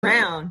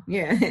around.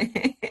 Yeah.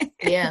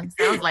 Yeah,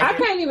 sounds like I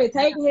can't even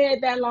take head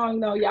that long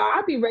though, y'all.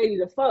 I be ready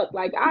to fuck.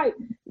 Like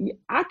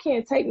I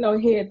can't take no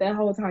head that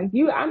whole time.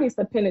 I need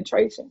some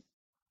penetration.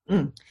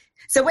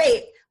 So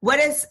wait,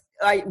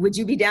 would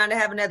you be down to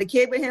have another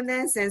kid with him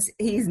then, since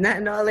he's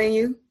nothing all in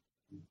you?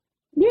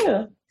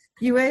 Yeah.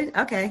 You would?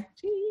 Okay.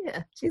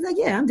 yeah. She's like,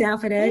 yeah, I'm down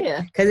for that.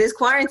 Yeah. Because it's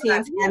quarantine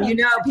time. You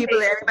know,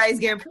 everybody's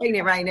getting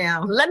pregnant right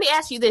now. Let me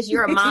ask you this.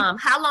 You're a mom.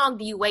 How long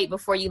do you wait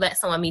before you let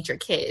someone meet your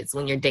kids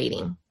when you're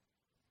dating?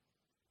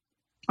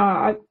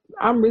 I'm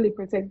really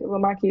protective of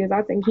my kids.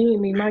 I think he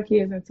didn't meet my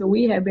kids until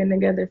we had been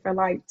together for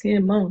like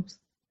 10 months.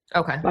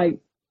 Okay. Like,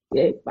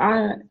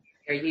 a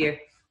year.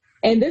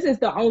 And this is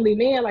the only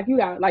man, like, you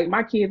got, like,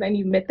 my kids ain't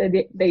even met their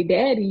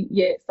daddy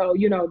yet. So,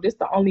 you know, this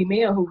the only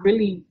man who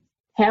really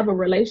have a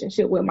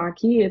relationship with my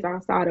kids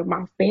outside of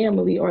my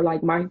family or,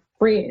 like, my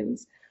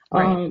friends.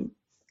 Right.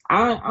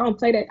 I don't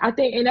play that. I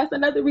think, and that's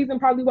another reason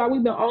probably why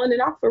we've been on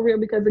and off for real,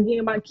 because,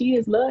 again, my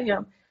kids love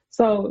him.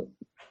 So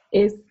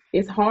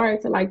it's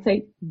hard to, like,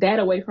 take that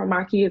away from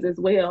my kids as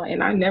well.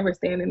 And I never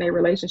stand in a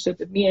relationship.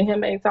 If me and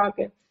him ain't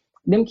talking,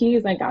 them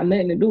kids ain't got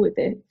nothing to do with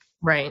that.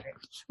 Right.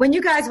 When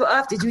you guys were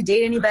off, did you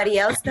date anybody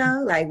else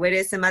though? Like, were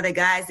there some other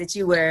guys that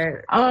you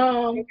were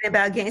thinking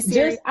about getting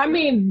serious?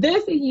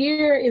 This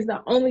year is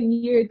the only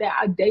year that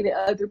I dated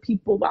other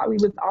people while we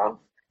was off.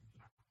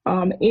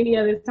 Any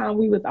other time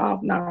we was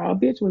off, nah,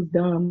 bitch was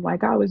dumb.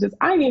 Like I ain't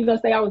even gonna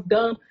say I was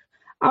dumb.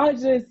 I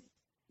was just,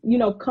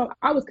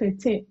 I was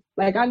content.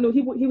 Like I knew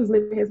he was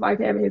living his life,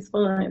 having his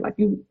fun. Like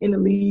you in the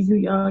league, you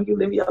young, you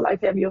live your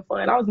life, having your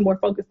fun. I was more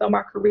focused on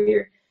my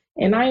career.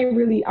 And I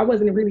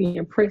wasn't really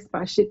impressed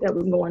by shit that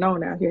was going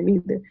on out here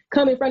neither.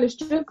 Coming from the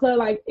strip club,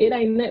 like it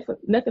ain't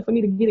nothing for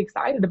me to get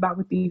excited about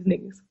with these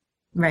niggas.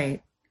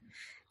 Right.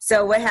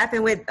 So what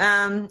happened with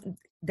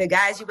the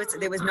guys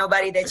there was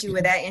nobody that you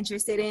were that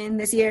interested in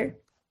this year?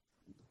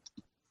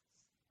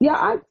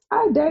 Yeah,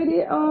 I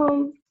dated.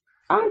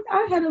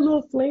 I had a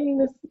little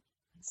fling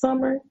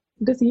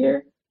this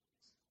year.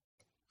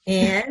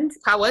 And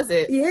how was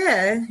it?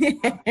 Yeah.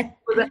 It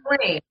was a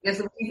fling.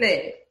 That's what you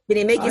said. Did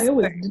it make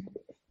you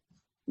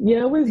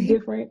Yeah, it was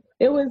different.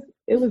 It was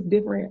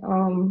different.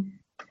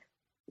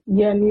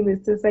 Yeah,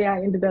 needless to say, I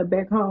ended up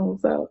back home.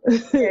 So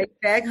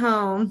back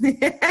home.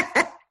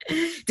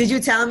 Did you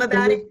tell him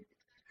about it?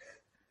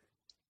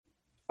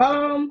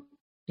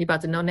 You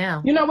about to know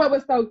now. You know what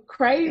was so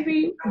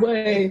crazy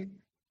was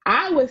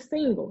I was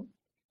single,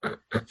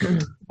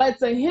 but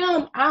to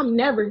him, I'm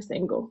never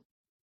single.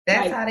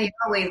 That's how they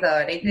always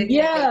are.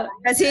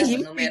 Because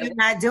he's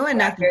not doing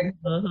nothing.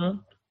 Mm-hmm.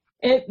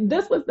 And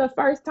this was the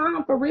first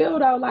time for real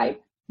though,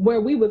 like where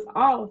we was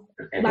off.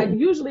 Like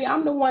usually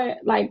I'm the one,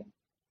 like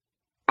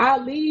I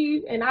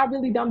leave and I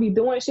really don't be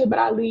doing shit, but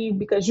I leave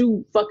because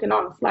you fucking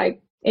off. Like,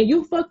 and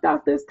you fucked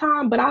off this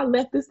time, but I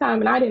left this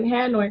time and I didn't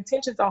have no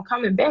intentions on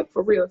coming back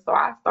for real. So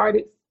I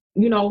started,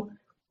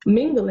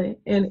 mingling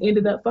and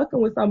ended up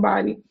fucking with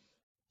somebody.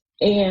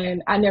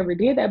 And I never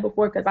did that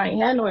before because I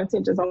ain't had no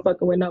intentions on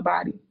fucking with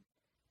nobody.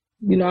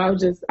 I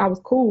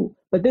was cool.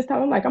 But this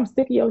time I'm like, I'm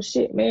sick of your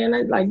shit,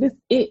 man. This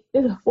is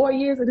 4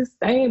 years of this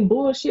same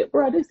bullshit,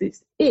 bro. This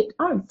is it.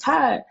 I'm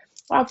tired.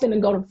 I'm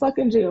finna go to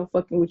fucking jail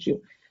fucking with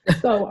you.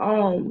 So,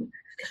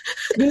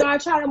 I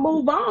try to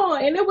move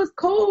on and it was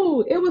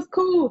cool. It was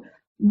cool.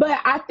 But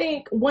I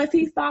think once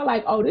he saw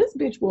like, oh, this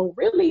bitch will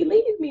really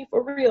leave me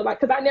for real.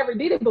 Like, cause I never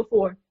did it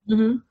before.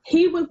 Mm-hmm.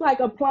 He was like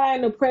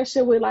applying the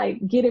pressure with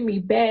like getting me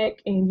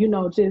back and,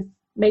 just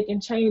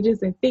making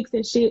changes and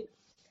fixing shit.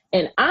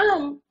 And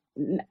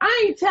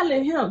I ain't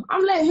telling him.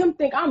 I'm letting him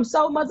think I'm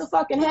so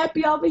motherfucking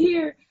happy over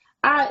here.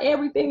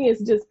 Everything is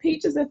just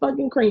peaches and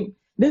fucking cream.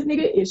 This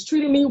nigga is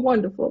treating me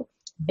wonderful.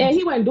 And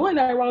he wasn't doing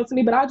nothing wrong to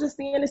me, but I was just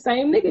seeing the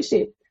same nigga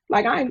shit.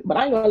 Like I ain't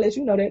gonna let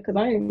you know that because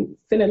I ain't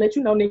finna let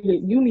you know,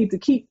 nigga, you need to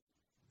keep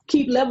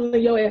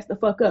leveling your ass the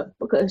fuck up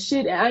because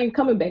shit, I ain't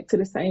coming back to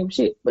the same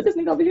shit. But this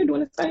nigga over here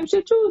doing the same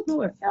shit you was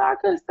doing. Hell, I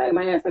couldn't stay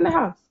my ass in the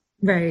house.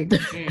 Right.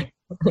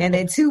 And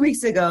then 2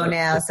 weeks ago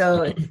now.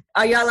 So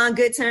are y'all on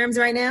good terms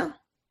right now?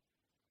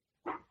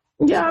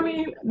 Yeah, I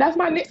mean, that's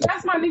my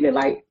nigga.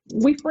 Like,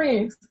 we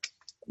friends.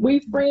 We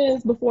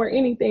friends before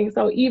anything.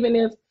 So even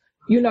if,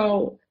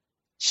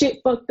 shit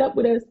fucked up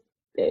with us,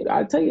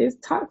 I tell you, it's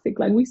toxic.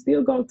 Like, we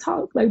still gonna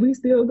talk. Like,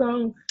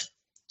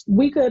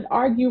 we could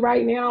argue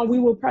right now. We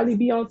will probably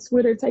be on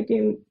Twitter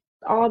taking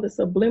all the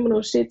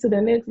subliminal shit to the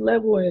next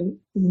level and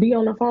be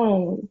on the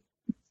phone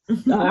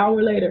an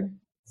hour later.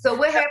 So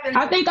what happened?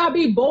 I think I'll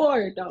be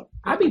bored, though.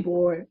 I'll be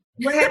bored.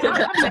 What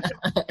happened?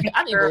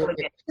 I'll be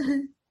bored.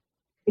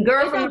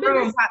 Girl from the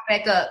room pop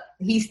back up.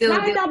 He's still.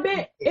 It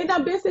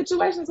done been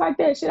situations like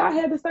that. Shit, I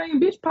had the same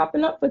bitch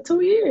popping up for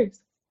 2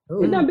 years.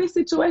 Ooh. It done been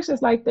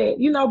situations like that,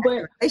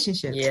 but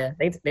relationship. Yeah,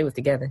 they was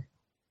together.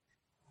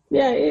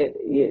 Yeah,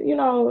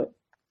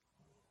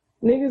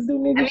 Niggas do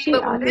nigga shit.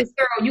 But with this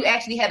girl, you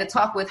actually had to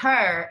talk with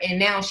her, and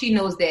now she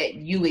knows that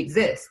you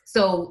exist.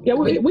 So yeah,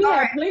 we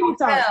had plenty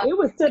talk. It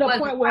was to the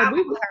point where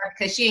we her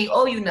because she ain't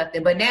owe you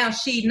nothing, but now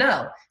she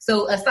know.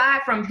 So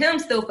aside from him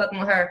still fucking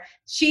with her,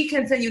 she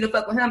continued to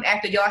fuck with him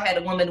after y'all had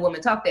a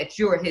woman-to-woman talk that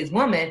you're his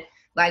woman.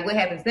 Like, what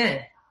happens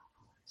then?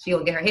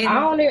 She'll get her head.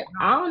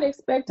 I don't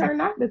expect her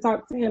not to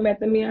talk to him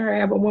after me and her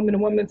have a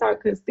woman-to-woman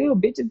talk, because still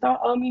bitches don't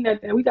owe me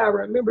nothing. We gotta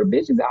remember,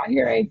 bitches out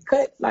here ain't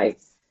cut like.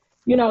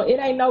 You know, it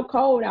ain't no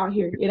code out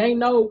here. It ain't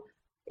no,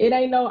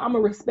 I'ma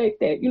respect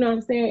that. You know what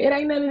I'm saying? It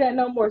ain't none of that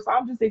no more. So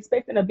I'm just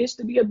expecting a bitch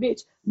to be a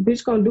bitch.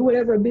 Bitch gonna do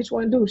whatever a bitch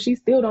wanna do. She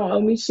still don't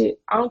owe me shit.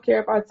 I don't care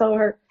if I told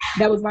her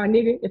that was my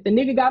nigga. If the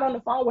nigga got on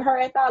the phone with her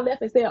after I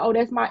left and said, oh,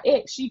 that's my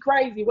ex, she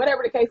crazy,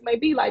 whatever the case may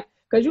be. Like,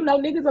 cause you know,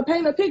 niggas will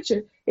paint a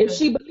picture. If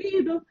she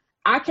believed him,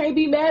 I can't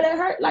be mad at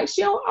her. Like,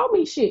 she don't owe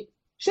me shit.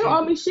 She don't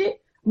owe me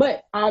shit.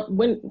 But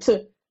when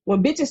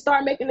bitches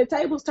start making the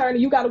tables turn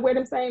and you got to wear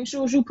them same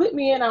shoes you put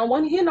me in, I don't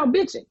want to hear no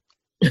bitching.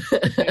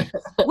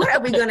 What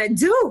are we going to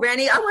do,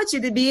 Rennie? I want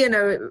you to be in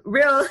a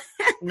real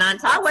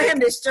non-toxic. I want him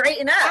to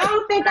straighten up. I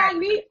don't think I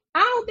need it.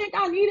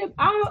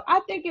 I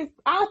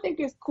think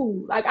it's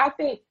cool. Like, I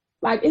think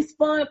like it's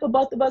fun for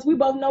both of us. We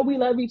both know we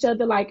love each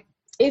other. Like,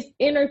 it's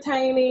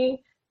entertaining,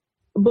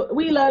 but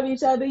we love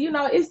each other. You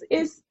know,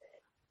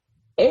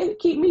 it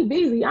keep me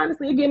busy.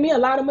 Honestly, it give me a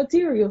lot of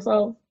material.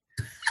 So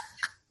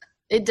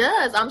it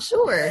does, I'm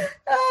sure.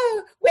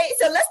 Oh, wait,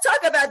 so let's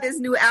talk about this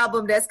new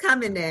album that's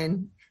coming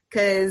then.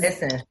 Because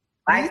listen,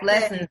 life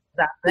lessons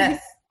are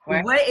best.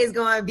 Right? What is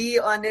going to be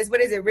on this?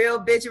 What is it?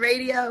 Real Bitch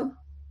Radio?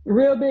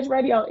 Real Bitch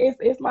Radio.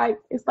 It's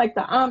like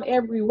the I'm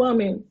Every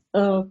Woman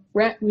of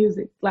rap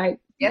music. Like,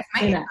 yes,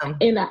 ma'am.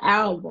 In an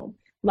album.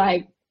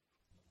 Like,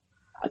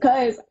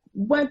 because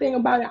one thing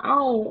about it,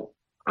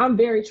 I'm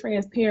very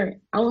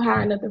transparent. I don't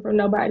hide nothing from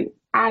nobody.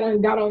 I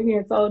done got on here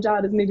and told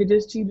y'all this nigga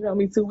just cheated on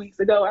me 2 weeks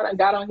ago. I done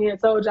got on here and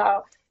told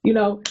y'all, you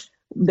know,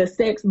 the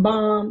sex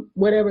bomb,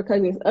 whatever,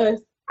 because it's us.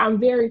 I'm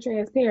very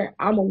transparent.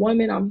 I'm a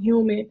woman. I'm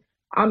human.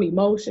 I'm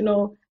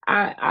emotional.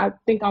 I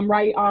think I'm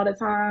right all the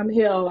time.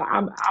 Hell,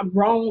 I'm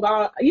wrong.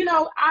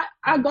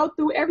 I go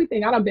through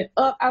everything. I done been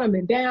up. I done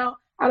been down.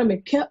 I done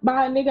been kept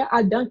by a nigga.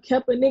 I done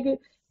kept a nigga.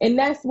 And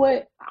that's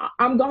what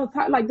I'm going to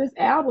talk. Like, this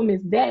album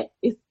is that.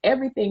 It's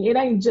everything. It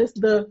ain't just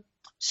the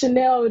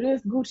Chanel,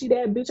 this, Gucci,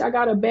 that, bitch, I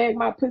got to bag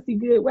my pussy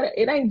good. Whatever.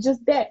 It ain't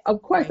just that.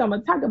 Of course, I'm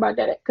going to talk about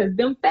that because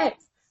them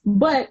facts.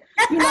 But,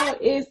 you know,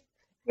 it's...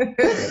 I'm going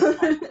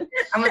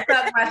to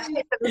talk about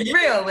shit because it's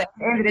real. At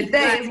the end of the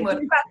day, it's what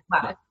I'm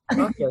talking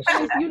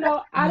about. You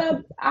know,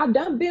 I've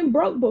done been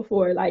broke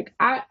before. Like,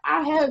 I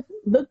have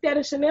looked at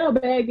a Chanel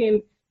bag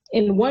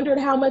and wondered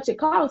how much it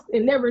cost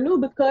and never knew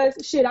because,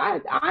 shit, I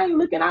ain't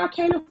looking, I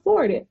can't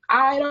afford it.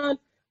 I done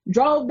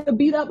drove the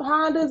beat-up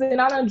Hondas and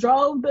I done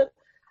drove the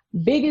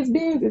biggest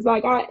Benz. It's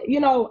like,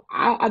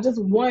 I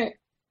just want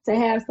to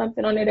have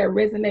something on there that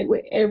resonate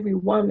with every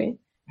woman.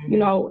 Mm-hmm. You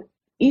know,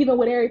 even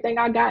with everything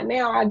I got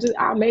now,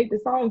 I made the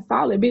song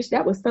solid, bitch.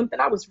 That was something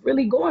I was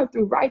really going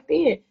through right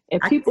then. And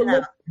people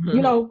look,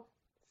 you know,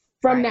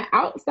 from the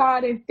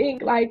outside and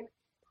think like,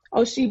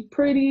 oh, she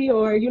pretty,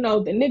 or, you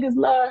know, the niggas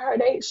love her.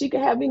 She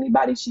can have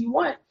anybody she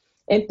want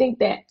and think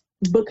that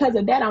because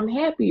of that, I'm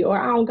happy or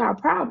I don't got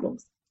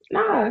problems.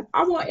 Nah,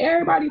 I want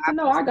everybody to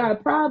know I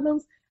got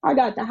problems. I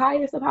got the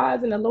highest of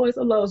highs and the lowest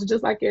of lows,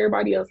 just like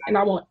everybody else. And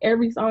I want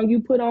every song you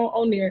put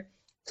on there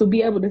to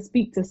be able to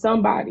speak to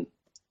somebody.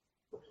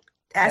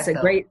 That's a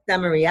great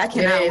summary. I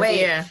cannot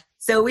wait. Yeah.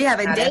 So we have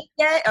a date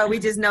yet, or we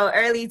just know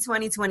early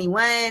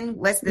 2021?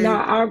 What's the...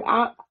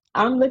 No,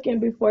 I'm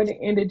looking before the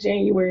end of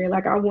January.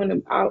 Like, I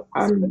want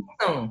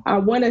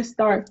to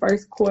start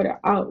first quarter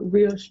out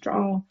real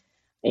strong,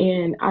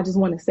 and I just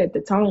want to set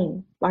the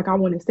tone. Like, I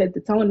want to set the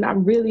tone, and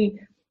I'm really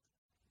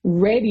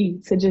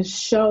ready to just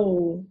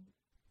show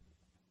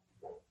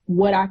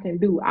what I can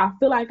do. I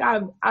feel like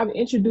I've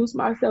introduced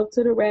myself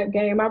to the rap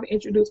game. I've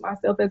introduced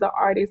myself as an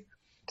artist,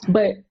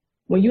 but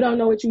when you don't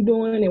know what you're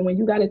doing and when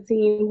you got a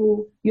team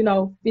who, you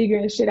know,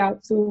 figuring shit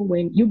out too,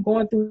 when you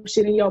going through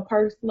shit in your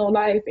personal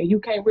life and you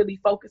can't really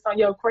focus on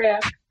your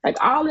craft,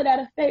 like all of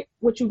that affect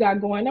what you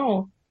got going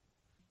on.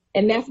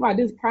 And that's why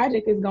this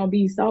project is going to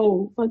be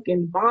so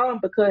fucking bomb,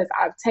 because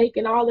I've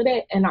taken all of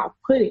that and I've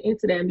put it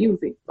into that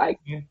music. Like,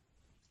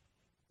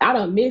 I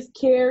done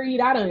miscarried.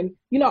 I done,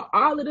 you know,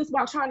 all of this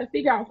while trying to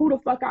figure out who the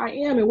fuck I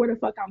am and where the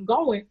fuck I'm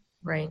going.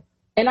 Right.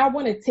 And I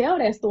want to tell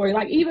that story.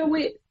 Like, even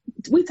with,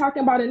 we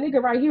talking about a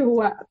nigga right here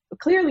who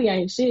clearly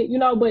ain't shit, you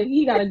know, but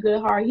he got a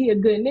good heart. He a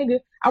good nigga.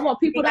 I want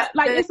people that,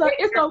 like,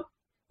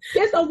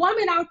 it's a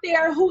woman out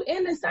there who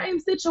in the same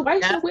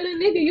situation with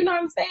a nigga, you know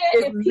what I'm saying?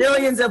 There's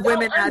millions of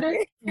women out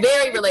there.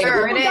 Very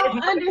relatable.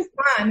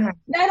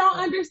 They don't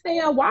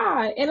understand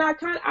why. And I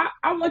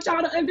want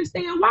y'all to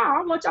understand why.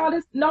 I want y'all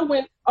to know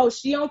when,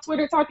 she on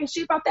Twitter talking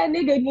shit about that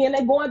nigga again,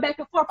 they going back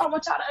and forth. I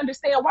want y'all to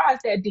understand why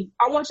it's that deep.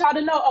 I want y'all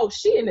to know,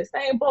 she in the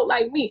same boat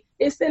like me.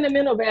 It's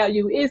sentimental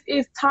value.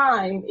 It's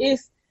time.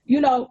 It's, you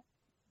know,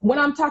 when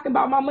I'm talking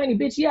about my money,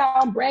 bitch, yeah,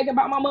 I'm bragging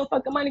about my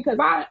motherfucking money because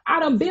I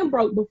done been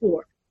broke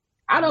before.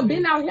 I done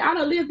been out here. I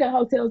done lived in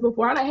hotels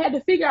before. I done had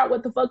to figure out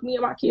what the fuck me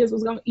and my kids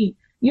was gonna eat.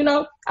 You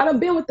know, I done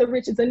been with the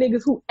richest of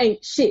niggas who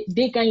ain't shit.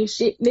 Dick ain't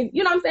shit.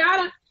 You know what I'm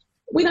saying?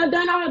 We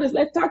done all this.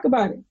 Let's talk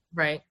about it.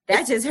 Right.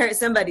 That just hurt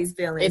somebody's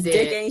feelings.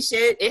 Dick ain't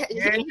shit. You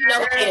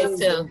know it is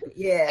too.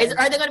 Yeah.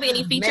 Are there going to be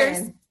any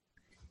features? Man.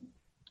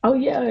 Oh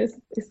yeah,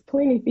 it's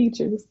plenty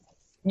features.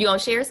 You gonna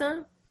share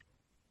some?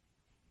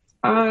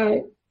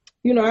 I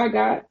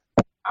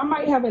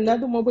might have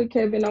another one with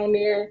Kevin on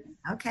there.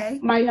 Okay.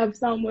 Might have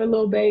some with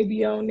Lil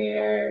Baby on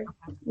there.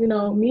 You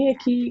know, me and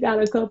Key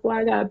got a couple.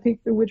 I got to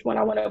pick through which one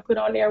I want to put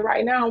on there.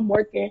 Right now, I'm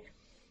working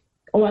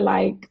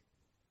on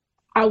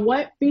I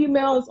want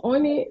females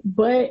on it,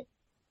 but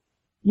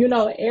you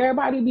know,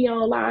 everybody be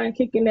online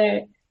kicking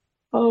that,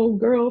 oh,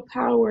 girl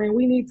power, and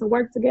we need to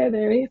work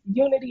together, and it's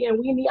unity,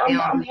 and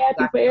I'm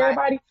happy for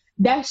everybody.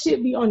 That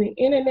shit be on the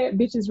internet.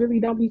 Bitches really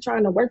don't be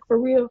trying to work for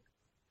real.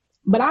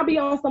 But I be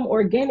on some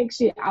organic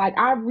shit.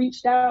 I've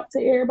reached out to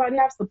everybody.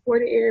 I've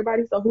supported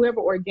everybody. So whoever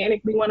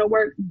organically want to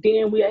work,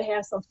 then we'll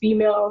have some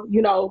female,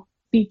 you know,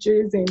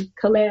 features and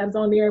collabs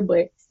on there.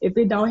 But if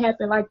it don't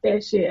happen like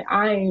that shit,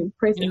 I ain't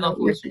pressing no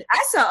issue.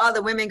 I saw all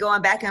the women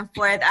going back and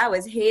forth. I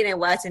was hating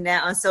watching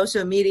that on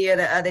social media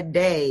the other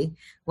day.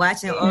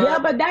 Yeah,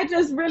 but that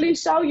just really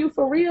show you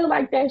for real,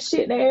 like that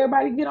shit that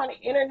everybody get on the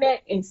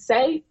internet and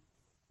say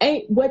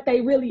ain't what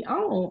they really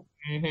own.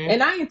 Mm-hmm.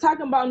 And I ain't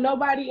talking about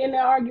nobody in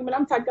that argument.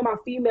 I'm talking about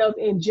females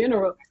in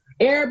general.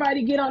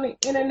 Everybody get on the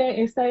internet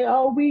and say,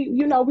 oh,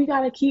 we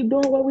got to keep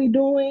doing what we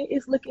doing.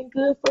 It's looking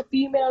good for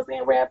females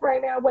in rap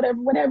right now,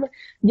 whatever.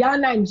 Y'all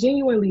not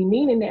genuinely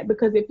meaning that,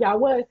 because if y'all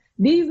was,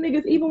 these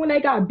niggas, even when they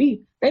got beef,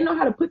 they know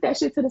how to put that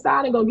shit to the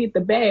side and go get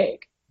the bag.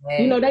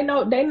 Right. You know, they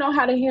know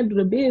how to handle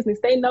the business.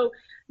 They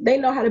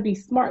know how to be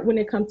smart when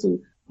it comes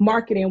to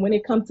marketing, when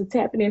it comes to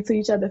tapping into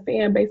each other's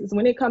fan bases,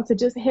 when it comes to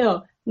just,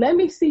 hell, let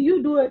me see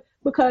you do it,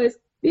 because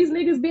these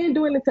niggas been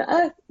doing it to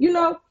us, you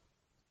know.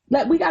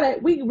 Like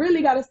we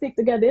really gotta stick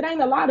together. It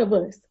ain't a lot of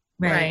us.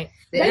 Right.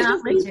 They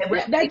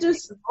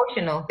just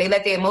emotional. They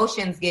let their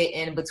emotions get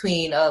in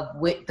between of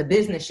what the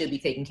business should be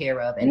taken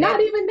care of. And not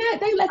even that.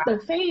 They let the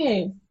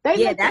fans.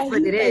 That's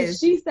what it is.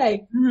 She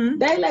say. Mm-hmm.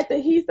 They let the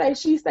he say,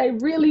 she say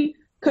really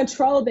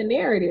control the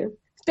narrative.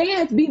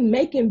 Fans be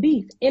making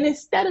beef. And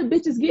instead of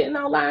bitches getting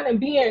online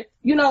and being,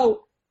 you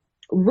know,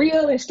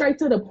 real and straight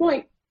to the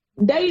point,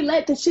 they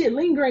let the shit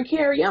linger and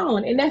carry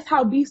on. And that's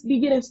how beefs be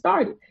getting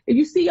started. If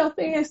you see your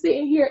fans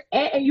sitting here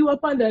and you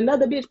up under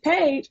another bitch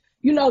page,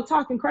 you know,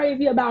 talking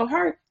crazy about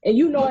her, and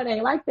you know it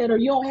ain't like that, or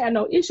you don't have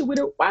no issue with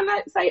it, why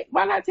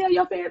not tell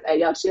your fans, hey,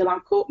 yo, chill, I'm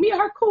cool. Me and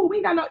her cool. We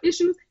ain't got no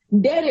issues.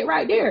 Dead it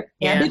right there.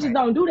 Yeah. Bitches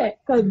don't do that,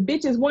 because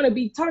bitches want to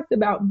be talked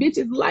about.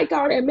 Bitches like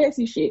all that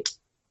messy shit.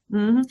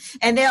 Mm-hmm.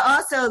 And they're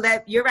also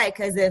that, you're right,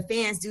 because the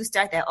fans do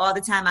start that all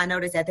the time. I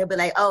notice that they'll be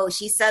like, oh,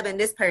 she's subbing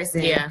this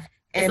person. Yeah.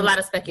 It's a lot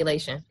of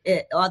speculation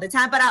all the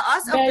time. But I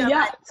also feel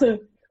like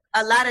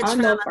a lot of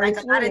trauma. Like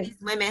a lot of these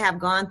women have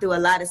gone through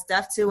a lot of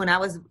stuff too. And I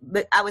was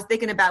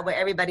thinking about what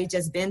everybody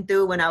just been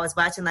through when I was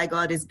watching like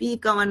all this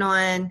beef going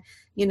on,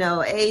 you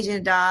know,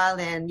 Asian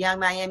Doll and Young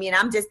Miami. And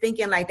I'm just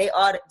thinking like they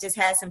all just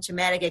had some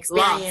traumatic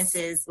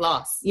experiences,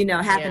 you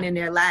know, happen in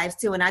their lives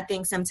too. And I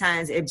think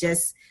sometimes it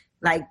just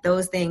like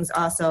those things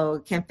also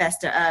can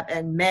fester up.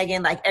 And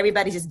Megan, like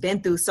everybody just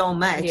been through so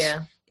much.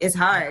 Yeah. It's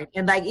hard.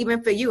 And like,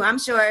 even for you, I'm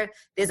sure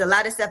there's a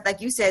lot of stuff,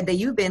 like you said, that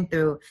you've been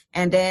through,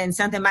 and then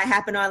something might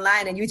happen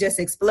online and you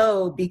just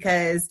explode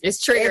because it's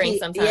triggering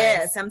sometimes.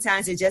 Yeah.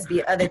 Sometimes it just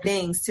be other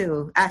things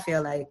too, I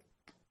feel like.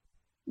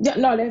 Yeah,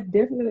 no, that's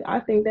definitely,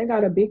 I think that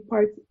got a big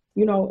part,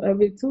 you know, of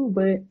it too.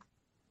 But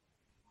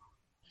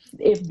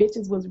if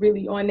bitches was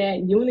really on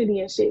that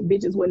unity and shit,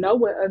 bitches would know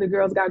what other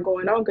girls got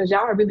going on, because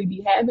y'all really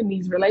be having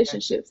these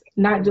relationships,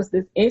 not just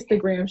this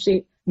Instagram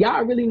shit.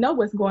 Y'all really know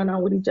what's going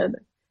on with each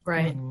other.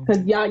 Right.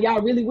 Because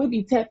y'all really would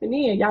be tapping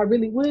in. Y'all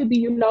really would be,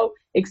 you know,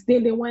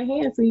 extending one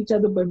hand to each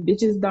other. But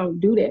bitches don't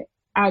do that.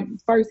 I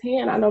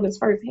know this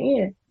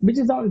firsthand.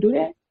 Bitches don't do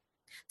that.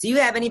 Do you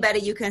have anybody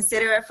you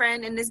consider a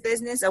friend in this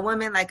business? A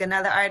woman, like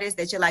another artist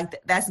that you're like,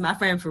 that's my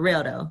friend for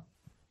real though?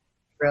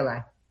 Real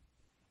life.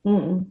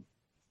 Mm-mm.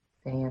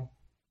 Damn.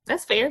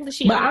 That's fair.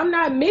 But I'm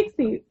not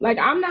mixy. Like,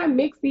 I'm not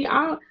mixy.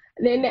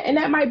 And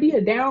that might be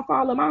a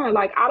downfall of mine.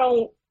 Like, I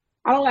don't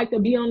like to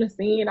be on the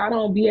scene. I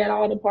don't be at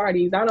all the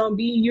parties. I don't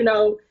be, you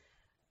know,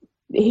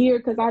 here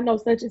because I know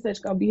such and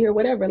such gonna be here,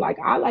 whatever. Like,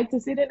 I like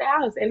to sit in the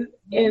house,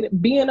 and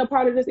being a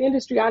part of this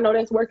industry, I know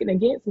that's working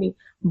against me.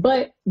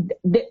 But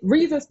the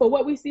reasons for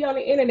what we see on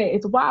the internet,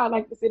 it's why I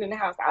like to sit in the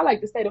house. I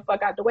like to stay the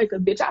fuck out the way,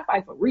 because bitch, I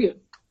fight for real.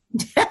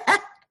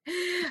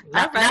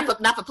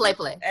 not for play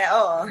at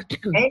all.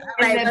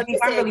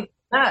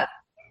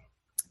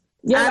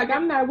 Like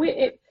I'm not with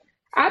it.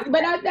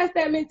 That's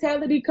that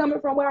mentality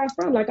coming from where I'm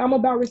from. Like, I'm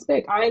about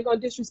respect. I ain't gonna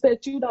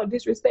disrespect you. Don't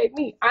disrespect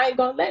me. I ain't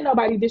gonna let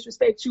nobody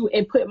disrespect you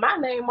and put my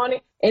name on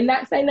it and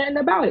not say nothing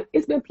about it.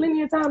 It's been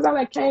plenty of times I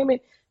like came in.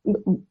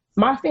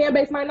 My fan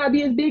base might not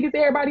be as big as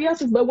everybody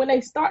else's, but when they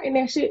starting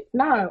that shit,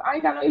 nah, I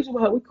ain't got no issue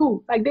with her. We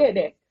cool. Like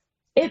that.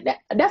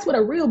 That's what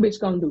a real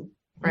bitch gonna do.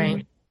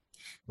 Right.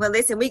 Well,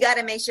 listen, we got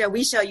to make sure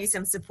we show you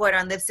some support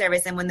on lip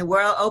service. And when the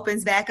world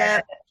opens back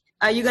up,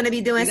 are you going to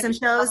be doing some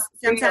shows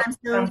sometime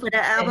soon for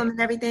the album and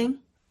everything?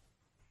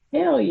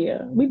 Hell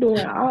yeah. We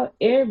doing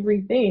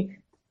everything.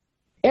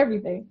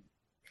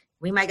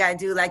 We might got to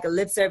do like a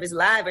lip service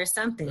live or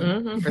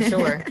something. For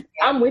sure.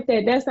 I'm with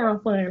that. That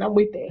sounds fun. I'm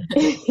with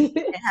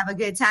that. Have a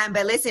good time.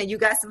 But listen, you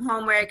got some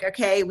homework.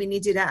 Okay. We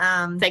need you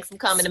to take some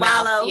cum in the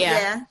mouth.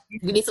 Yeah.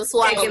 We need some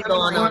swallows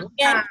going on.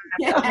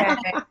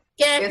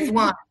 Just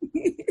one.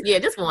 Yeah,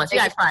 just one. She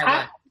got to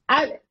try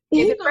one.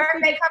 His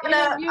birthday coming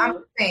up.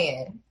 I'm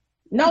saying.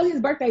 No,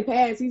 his birthday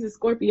passed. He's a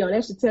Scorpio.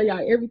 That should tell y'all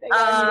everything.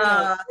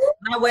 My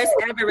worst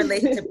ever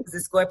relationship was a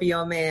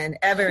Scorpio man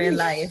ever in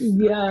life.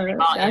 Yeah,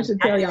 that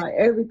should tell y'all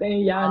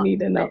everything y'all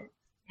need to know.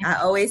 I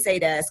always say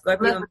that.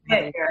 Scorpio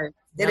men,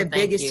 they're the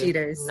biggest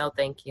cheaters. No,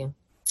 thank you.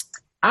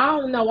 I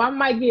don't know. I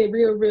might get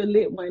real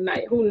lit one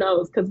night. Who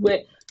knows? Because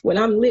when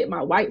I'm lit,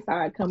 my white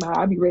side come out.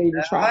 I'll be ready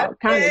to try all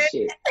kind of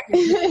shit.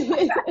 You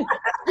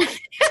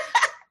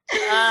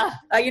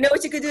know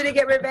what you could do to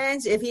get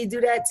revenge if he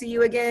do that to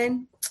you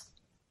again?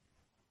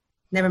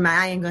 Never mind.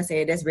 I ain't gonna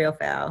say it. That's real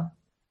foul.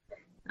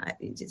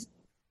 You just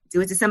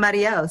do it to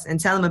somebody else and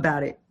tell them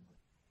about it.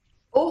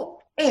 Oh,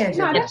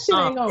 Angela. No, that shit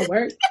ain't gonna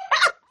work.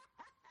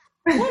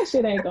 That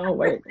shit ain't gonna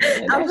work.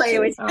 I'm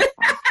playing with you.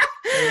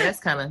 Yeah, that's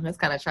kind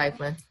of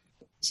trifling.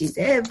 She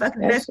said,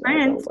 "Fucking best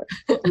friends."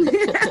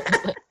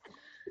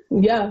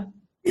 Yeah.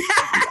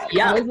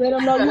 Always let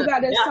them know you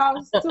got that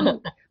sauce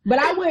too. But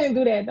I wouldn't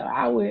do that though.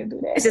 I wouldn't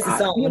do that. It's just a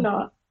song. You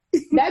know,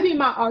 that'd be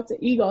my alter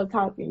ego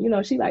talking. You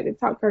know, she like to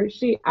talk her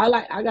shit. I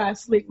got a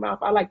slick mouth.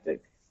 I like to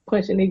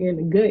punch a nigga in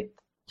the gut.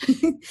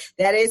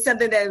 That is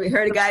something that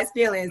hurt a guy's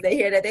feelings. They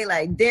hear that, they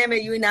like, damn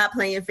it, you're not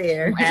playing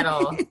fair at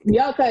all.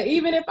 Yo, cause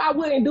even if I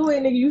wouldn't do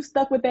it, nigga, you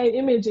stuck with that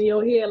image in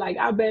your head. Like,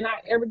 I better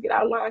not ever get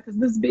out of line because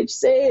this bitch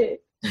said.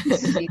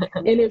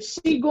 And if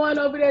she going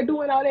over there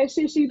doing all that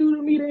shit she do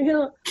to me to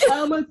him,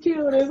 I'ma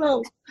kill this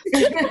hoe.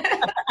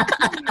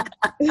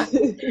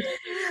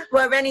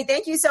 Well, Rennie,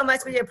 thank you so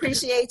much. We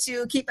appreciate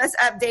you. Keep us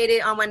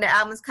updated on when the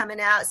album's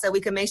coming out so we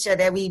can make sure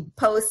that we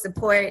post,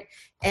 support,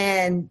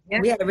 and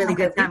we had a really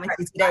good time with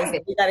you today. So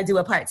we got to do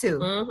a part 2.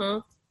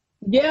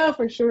 Mm-hmm. Yeah,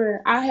 for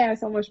sure. I had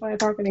so much fun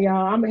talking to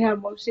y'all. I'm gonna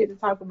have more shit to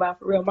talk about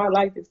for real. My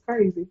life is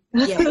crazy.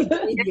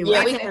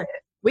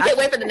 We can't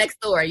wait for the next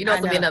story. You know it's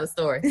going to be another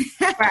story.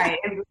 Right.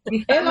 And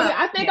look,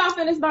 I think I'm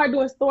going to start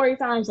doing story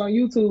times on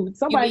YouTube.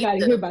 Somebody got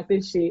to hear about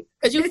this shit.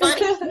 Because you're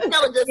funny. You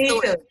tell a good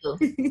story,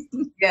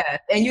 too. Yeah.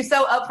 And you're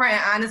so upfront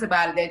and honest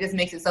about it that just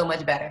makes it so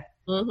much better.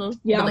 Mm-hmm.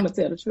 Yeah, I'm going to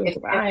tell the truth.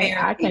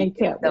 I can't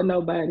cap with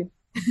nobody.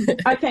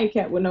 I can't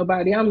cap with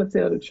nobody. I'm going to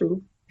tell the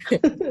truth.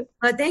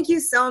 Well, thank you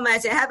so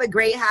much. And have a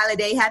great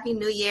holiday. Happy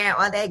New Year and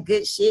all that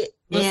good shit.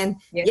 And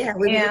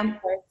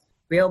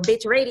Real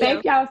Bitch Radio.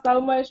 Thank y'all so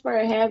much for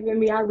having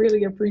me. I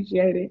really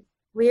appreciate it.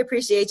 We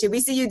appreciate you. We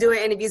see you doing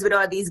interviews with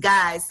all these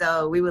guys,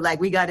 so we were like,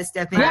 we got to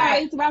step in. Yeah,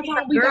 it's about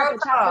time we got to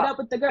chop it up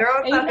with the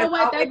girl. And you know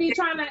what? They be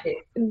trying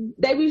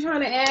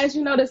to ask,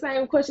 you know, the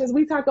same questions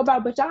we talk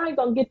about, but y'all ain't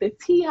gonna get the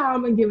tea how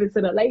I'm gonna give it to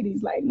the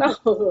ladies. Like, no.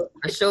 For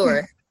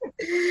sure.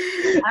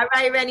 All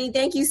right, Rennie.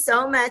 Thank you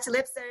so much.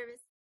 Lip service.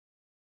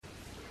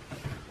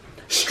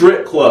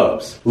 Strip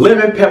clubs,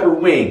 lemon pepper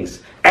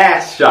wings,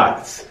 ass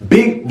shots,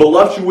 big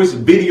voluptuous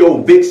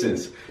video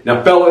vixens.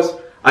 Now fellas,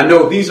 I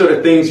know these are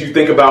the things you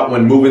think about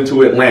when moving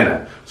to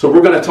Atlanta. So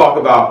we're going to talk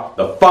about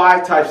the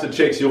 5 types of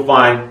chicks you'll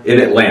find in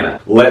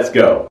Atlanta. Let's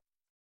go.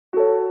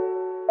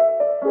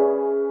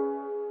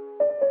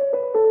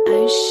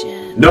 Oh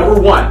shit.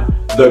 Number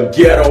 1, the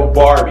ghetto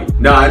Barbie.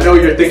 Now I know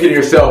you're thinking to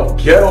yourself,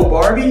 ghetto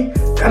Barbie?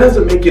 That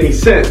doesn't make any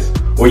sense.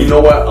 Well, you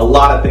know what? A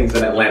lot of things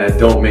in Atlanta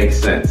don't make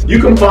sense. You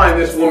can find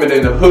this woman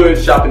in the hood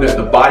shopping at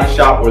the Body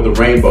Shop or the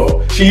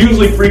Rainbow. She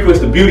usually frequents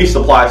the beauty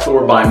supply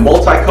store buying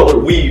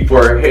multicolored weave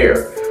for her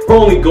hair. Her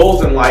only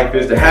goals in life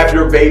is to have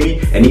your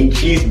baby and eat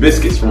cheese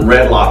biscuits from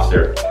Red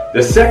Lobster.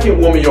 The second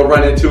woman you'll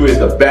run into is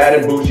the bad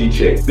and bougie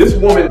chick. This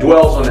woman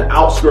dwells on the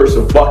outskirts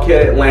of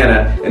Buckhead,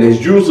 Atlanta, and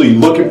is usually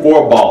looking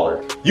for a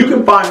baller. You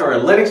can find her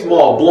at Lenox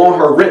Mall blowing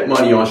her rent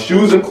money on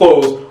shoes and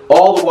clothes,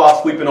 all the while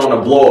sleeping on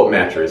a blow-up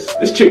mattress.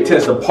 This chick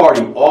tends to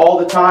party all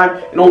the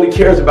time and only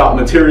cares about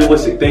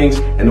materialistic things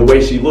and the way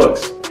she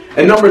looks.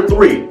 And number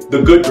 3,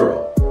 the good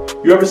girl.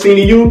 You ever seen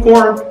a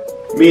unicorn?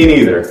 Me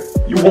neither.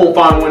 You won't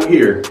find one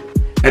here.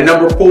 And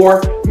number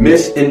 4,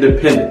 Miss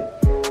Independent.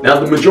 Now,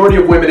 the majority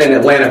of women in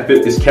Atlanta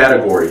fit this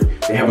category.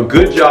 They have a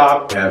good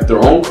job, they have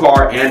their own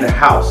car, and a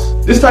house.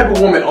 This type of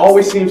woman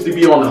always seems to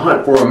be on the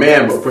hunt for a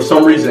man, but for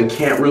some reason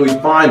can't really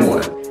find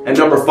one. And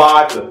number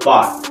 5, the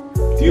thought.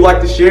 Do you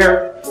like to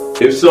share?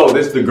 If so,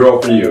 this is the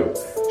girl for you.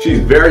 She's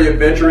very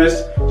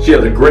adventurous, she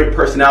has a great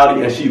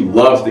personality, and she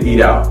loves to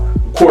eat out.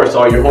 Of course,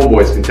 all your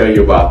homeboys can tell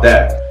you about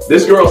that.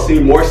 This girl's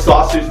seen more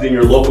sausage than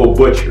your local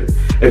butcher.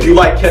 If you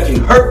like catching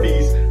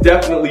herpes,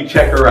 definitely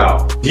check her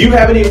out. Do you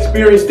have any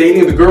experience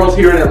dating the girls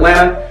here in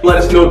Atlanta? Let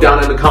us know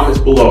down in the comments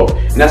below.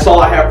 And that's all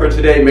I have for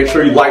today. Make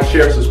sure you like,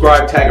 share,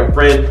 subscribe, tag a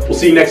friend. We'll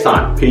see you next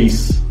time.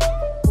 Peace.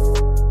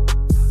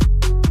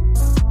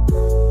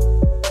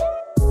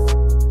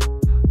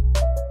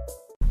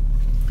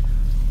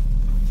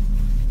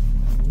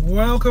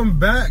 Welcome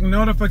back,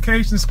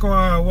 Notification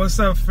Squad. What's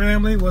up,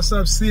 family? What's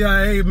up,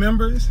 CIA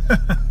members?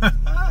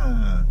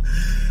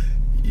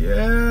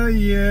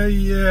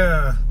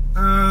 Yeah.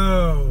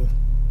 Oh,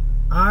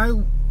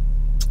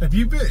 if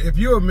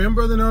you're a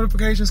member of the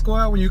Notification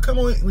Squad, when you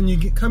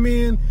come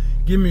in,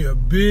 give me a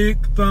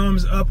big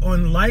thumbs up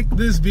on like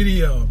this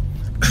video.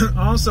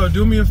 Also,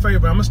 do me a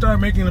favor. I'm gonna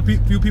start making a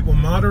few people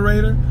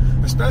moderator,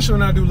 especially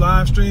when I do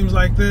live streams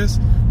like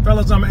this.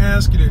 Fellas, I'm gonna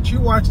ask you that you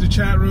watch the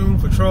chat room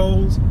for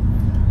trolls,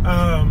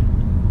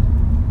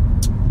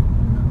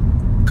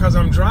 because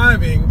I'm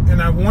driving and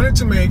I wanted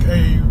to make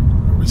a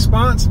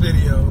response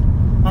video.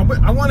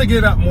 I want to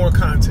get out more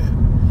content,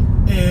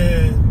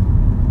 and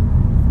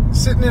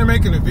sitting there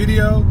making a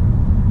video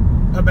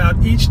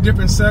about each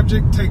different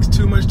subject takes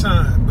too much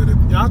time. But if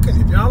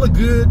y'all are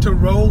good to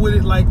roll with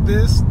it like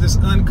this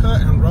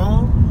uncut and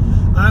raw,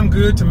 I'm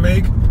good to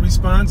make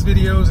response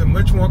videos and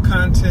much more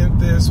content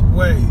this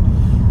way.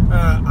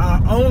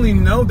 I only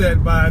know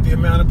that by the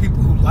amount of people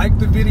who like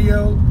the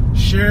video,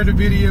 share the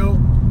video,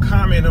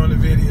 comment on the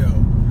video.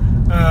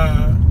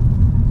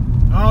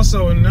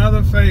 Also,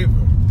 another favor.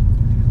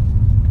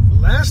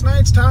 Last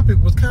night's topic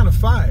was kind of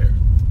fire.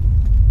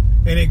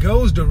 And it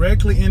goes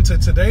directly into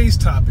today's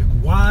topic,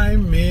 why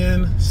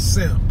men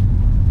simp.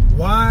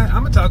 I'm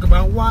going to talk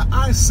about why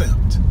I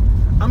simped.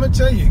 I'm going to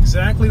tell you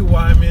exactly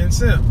why men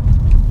simp.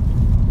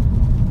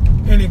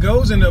 And it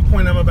goes into a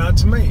point I'm about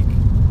to make.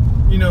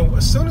 You know,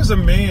 as soon as a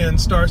man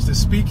starts to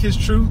speak his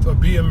truth or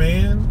be a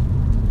man,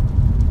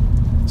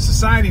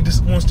 society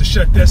just wants to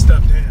shut that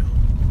stuff down.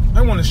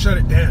 I want to shut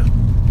it down.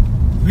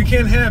 We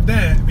can't have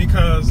that,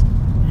 because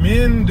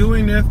men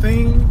doing their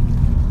thing,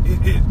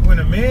 when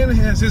a man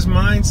has his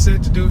mind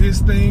set to do his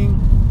thing,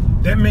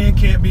 that man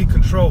can't be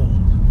controlled.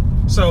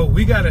 So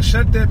we got to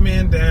shut that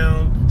man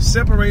down,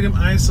 separate him,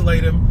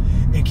 isolate him,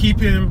 and keep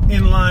him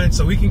in line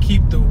so we can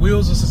keep the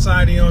wheels of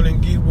society on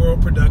and get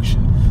world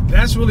production.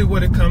 That's really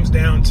what it comes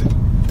down to.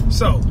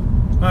 So,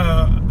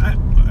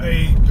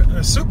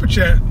 a super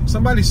chat,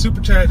 somebody super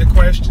chatted the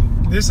question.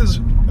 This is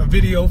a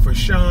video for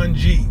Sean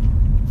G.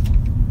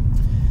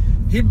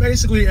 He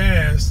basically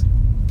asked,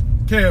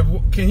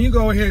 Kev, can you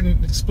go ahead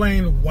and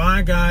explain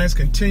why guys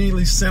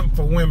continually simp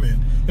for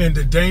women and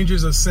the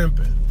dangers of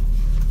simping?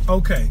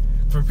 Okay,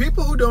 for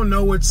people who don't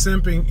know what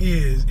simping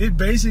is, it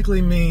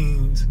basically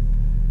means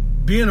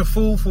being a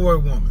fool for a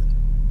woman.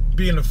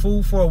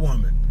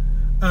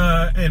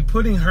 And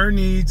putting her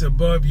needs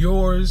above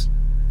yours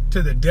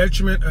to the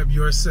detriment of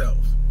yourself.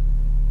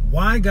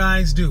 Why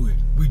guys do it?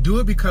 We do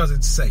it because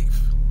it's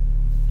safe.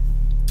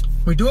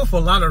 We do it for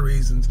a lot of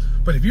reasons.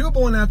 But if you were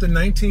born after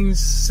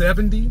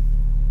 1970,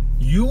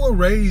 you were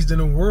raised in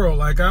a world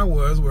like I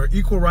was, where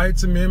equal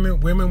rights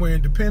amendment, women were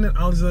independent,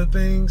 all these other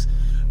things.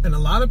 And a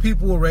lot of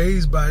people were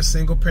raised by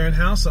single parent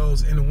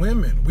households, and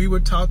women, we were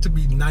taught to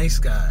be nice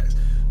guys,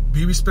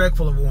 be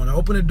respectful of one,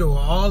 open the door,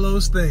 all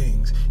those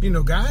things. You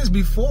know, guys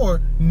before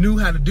knew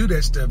how to do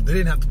that stuff. They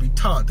didn't have to be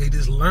taught. They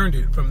just learned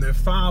it from their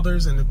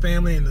fathers and the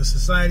family and the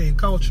society and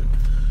culture.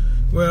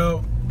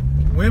 Well,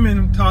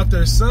 women taught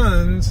their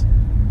sons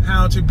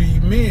how to be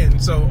men.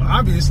 So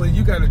obviously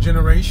you got a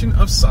generation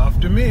of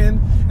softer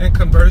men, and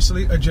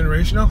conversely a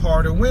generation of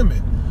harder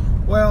women.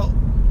 Well,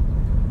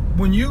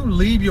 when you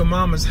leave your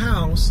mama's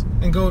house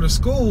and go to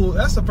school,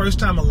 that's the first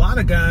time a lot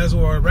of guys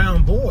were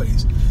around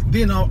boys.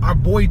 Then our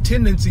boy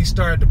tendencies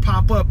started to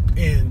pop up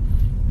and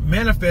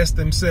manifest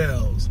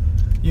themselves,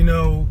 you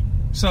know.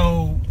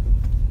 So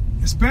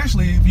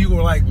especially if you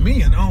were like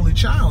me, an only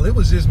child, it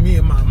was just me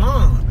and my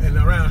mom, and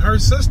around her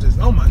sisters.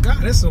 Oh my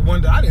God, it's a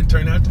wonder I didn't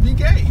turn out to be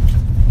gay.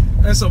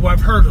 And so I've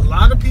heard a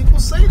lot of people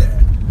say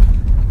that,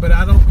 but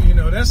I don't, you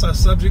know, that's a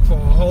subject for a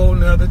whole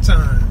nother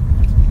time.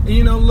 And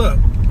you know, look,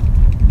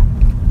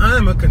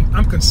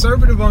 I'm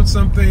conservative on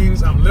some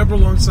things, I'm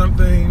liberal on some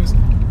things,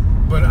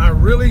 but I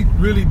really,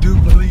 really do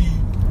believe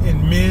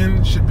in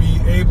men should be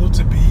able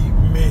to be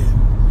men.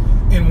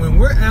 And when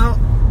we're out,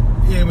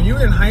 and when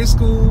you're in high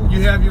school,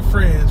 you have your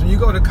friends. When you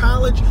go to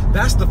college,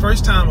 that's the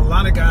first time a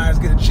lot of guys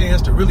get a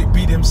chance to really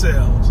be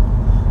themselves.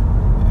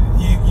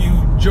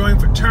 You join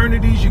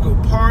fraternities, you go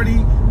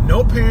party,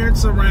 no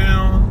parents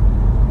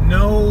around,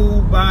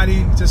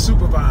 nobody to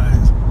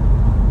supervise.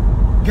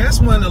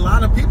 Guess when a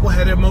lot of people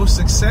had their most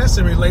success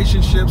in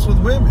relationships with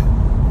women?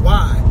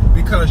 Why?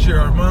 Because you're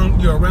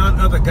around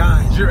other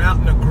guys, you're out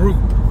in a group.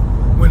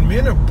 When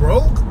men are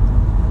broke,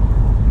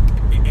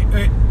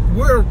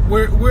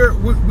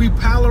 we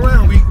pal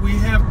around, we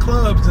have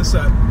clubs and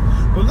stuff.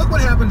 But look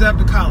what happens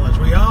after college.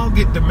 We all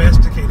get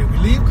domesticated. We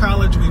leave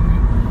college, we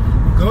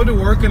go to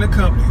work in a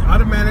company.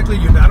 Automatically,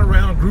 you're not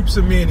around groups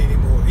of men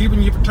anymore,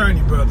 even your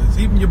fraternity brothers,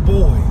 even your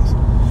boys.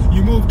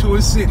 You move to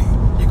a city.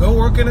 You go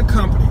work in a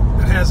company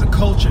that has a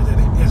culture that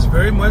is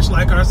very much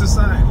like our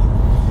society.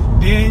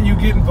 Then you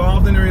get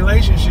involved in a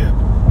relationship.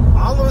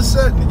 All of a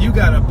sudden, you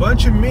got a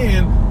bunch of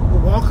men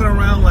walking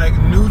around like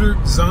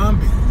neutered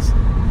zombies.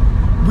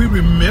 We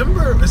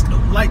remember, it's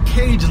like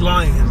caged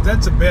lions.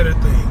 That's a better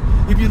thing.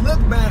 If you look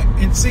back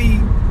and see,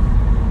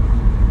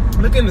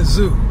 look in the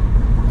zoo,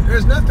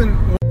 there's nothing.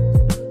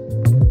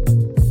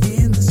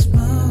 In the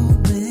small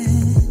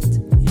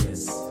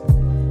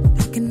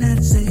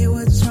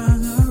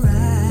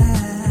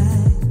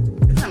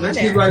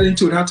get right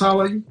into it. How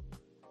tall are you?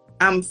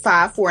 I'm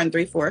 5'4"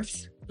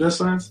 3/4. That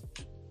size?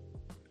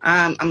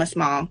 I'm a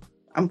small.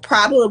 I'm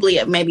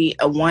probably maybe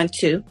a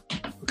 1-2.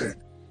 Okay.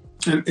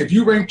 And if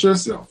you ranked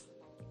yourself,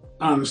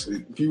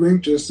 honestly, if you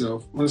ranked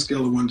yourself on a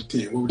scale of 1 to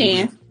 10, what would you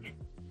rank?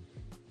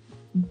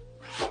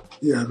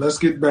 Yeah, let's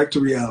get back to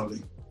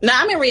reality. No,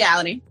 I'm in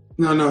reality.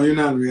 No, you're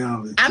not in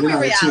reality. I'm in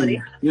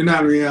reality. You're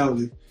not in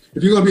reality.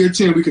 If you're gonna be a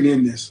 10, we can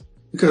end this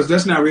because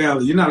that's not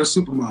reality. You're not a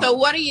supermodel. So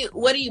what are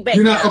you basing?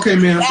 You're not okay,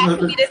 man.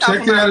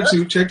 Check the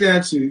attitude. Check the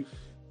attitude.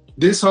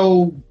 This.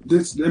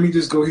 Let me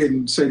just go ahead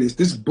and say this.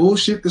 This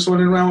bullshit that's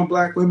running around with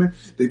black women.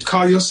 They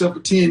call yourself a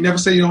 10. Never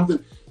say you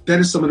don't. That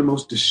is some of the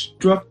most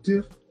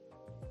destructive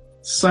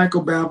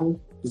psychobabble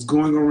that's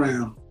going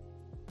around.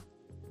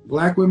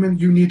 Black women,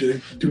 you need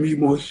to be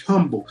more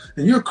humble.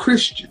 And you're a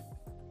Christian.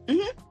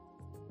 Mm-hmm.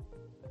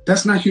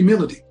 That's not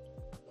humility.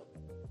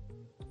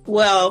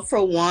 Well,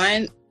 for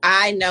one,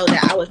 I know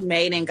that I was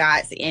made in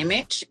God's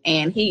image,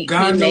 and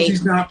God knows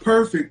He's not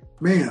perfect,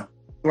 ma'am.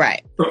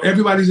 Right. So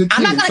everybody's a 10.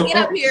 I'm not going to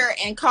get up here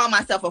and call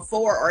myself a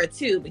 4 or a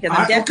 2 because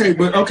I'm definitely...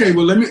 Well,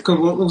 let me...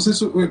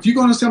 if you're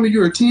going to tell me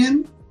you're a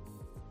 10...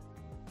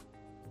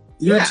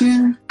 You're a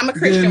 10? I'm a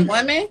Christian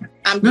woman.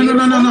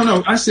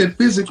 No. I said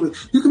physically.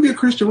 You can be a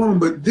Christian woman,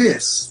 but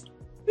this.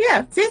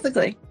 Yeah,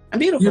 physically. I'm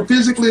beautiful. You're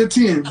physically a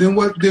 10. Then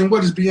what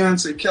is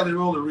Beyonce, Kelly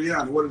Rowland,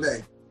 Rihanna? What are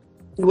they?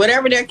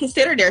 Whatever they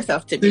consider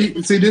themselves to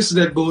be. See, this is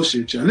that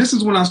bullshit, y'all. And this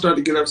is when I start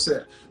to get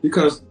upset.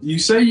 Because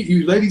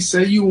you ladies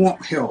say you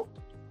want help.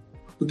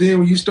 But then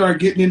when you start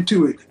getting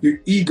into it, your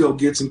ego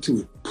gets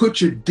into it.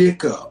 Put your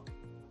dick up.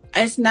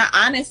 It's not,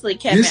 honestly,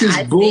 Kevin. This is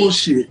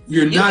bullshit.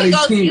 You're not a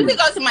 10. You can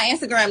go to my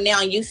Instagram now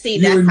and you see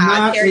that's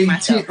how I carry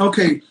myself.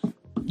 Okay,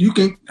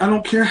 I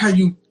don't care how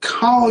you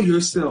call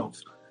yourself.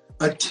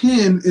 A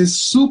 10 is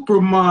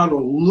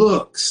supermodel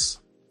looks.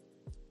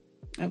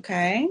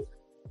 Okay.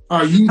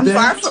 Are you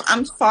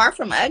I'm far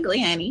from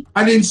ugly, honey.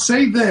 I didn't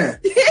say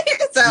that.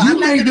 So you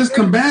made this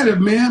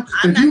combative, man.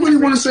 If you really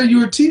want to say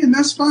you're a 10,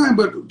 that's fine.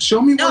 But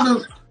show me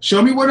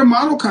what the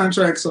model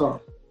contracts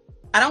are.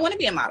 I don't want to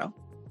be a model.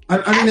 I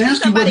didn't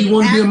ask you whether you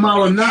want to be a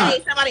model or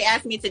not. Somebody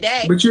asked me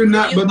today. But you're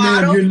not. But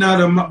man, you're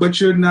not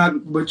But you're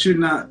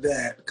not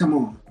that. Come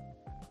on.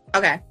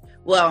 Okay.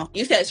 Well,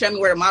 you said show me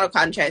where the model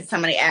contract.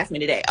 Somebody asked me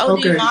today. Oh,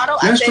 okay. Do you model?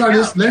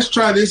 Let's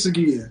try this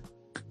again.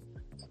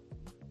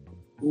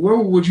 Where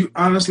would you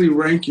honestly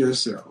rank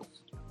yourself?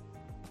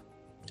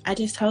 I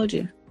just told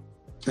you.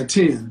 A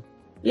 10.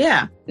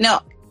 Yeah.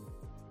 No.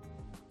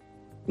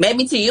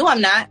 Maybe to you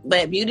I'm not,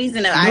 but beauty's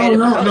in the eye of the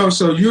beholder. No.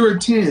 So you're a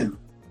 10.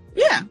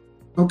 Yeah.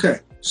 Okay.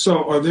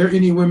 So are there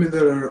any women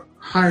that are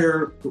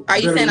higher? Are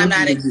you saying I'm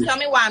not a 10? Tell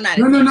me why I'm not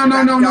a 10. No.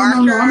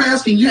 I'm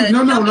asking you.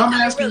 No, I'm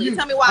asking you.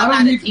 Tell me why I'm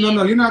not a 10.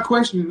 No, you're not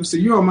questioning. So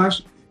you're on my.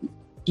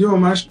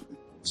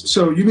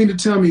 So you mean to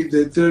tell me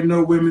that there are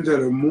no women that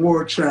are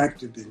more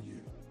attractive than you?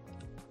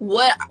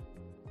 What?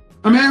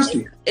 I'm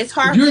asking. It's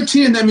hard. If you're a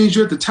 10, that means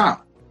you're at the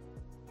top.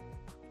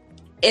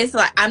 It's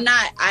like I'm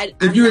not.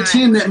 If you're a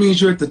 10, that means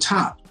you're at the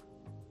top.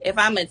 If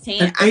I'm a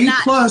 10, an A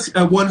plus,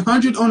 a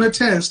 100 on a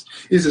test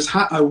is as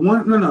high.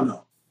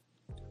 No.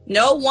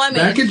 No woman.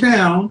 Back it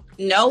down.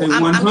 No,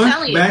 I'm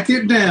telling you. Back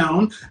it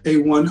down. A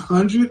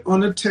 100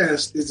 on a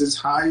test is as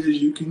high as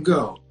you can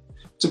go.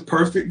 It's a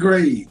perfect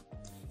grade.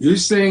 You're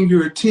saying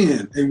you're a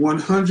 10, a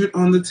 100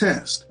 on the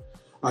test.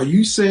 Are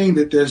you saying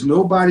that there's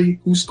nobody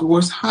who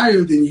scores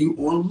higher than you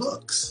on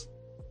looks?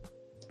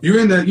 You're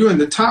in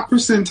the top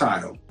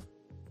percentile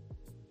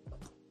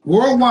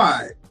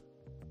worldwide.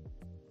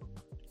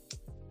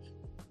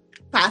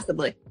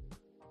 Possibly,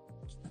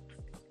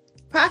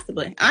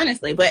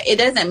 honestly, but it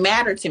doesn't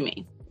matter to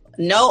me.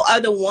 No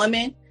other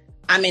woman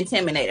I'm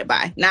intimidated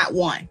by. Not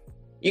one.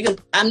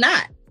 I'm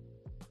not.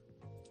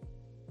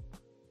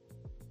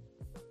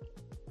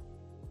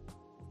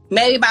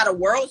 Maybe by the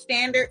world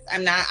standards,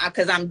 I'm not,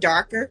 because I'm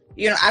darker.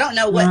 I don't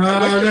know what's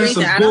the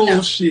reason. That's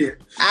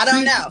bullshit. I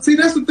don't know. See,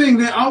 that's the thing.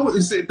 They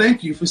always say,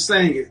 thank you for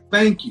saying it.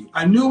 Thank you.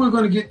 I knew we were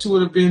going to get to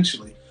it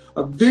eventually.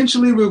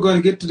 Eventually, we're going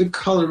to get to the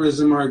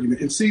colorism argument.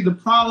 And see, the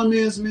problem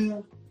is,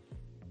 man,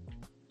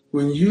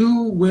 when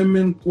you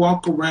women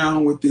walk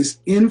around with this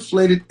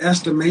inflated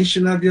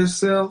estimation of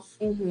yourself,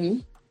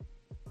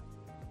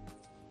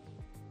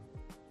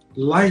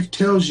 life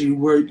tells you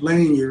what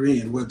lane you're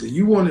in, whether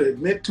you want to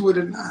admit to it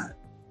or not.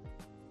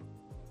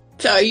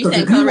 So are you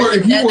saying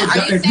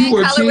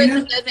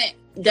colorism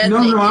doesn't?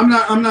 No,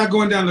 I'm not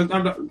going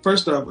down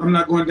first off, I'm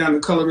not going down the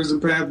colorism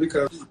path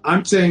because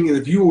I'm saying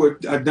if you were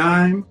a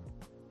dime,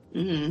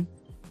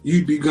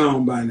 you'd be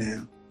gone by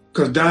now.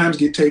 Because dimes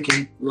get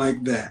taken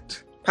like that.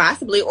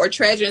 Possibly, or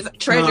treasure is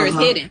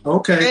hidden.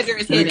 Okay. Treasure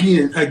is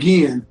hidden.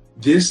 Again,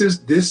 this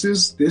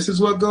is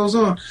what goes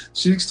on.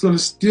 She's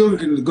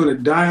gonna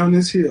die on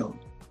this hill.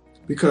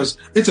 Because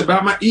it's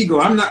about my ego.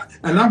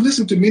 I've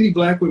listened to many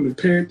black women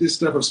parrot this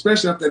stuff,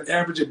 especially after that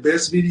Average at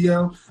Best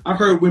video. I've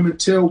heard women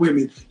tell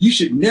women, you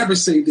should never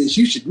say this,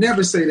 you should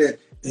never say that.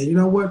 And you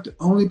know what? The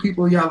only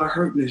people y'all are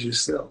hurting is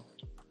yourself.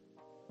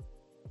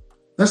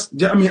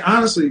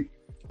 Honestly,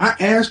 I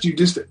asked you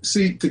just to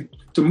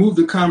to move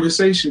the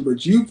conversation,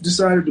 but you've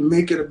decided to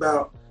make it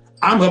about,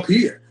 I'm up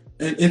here,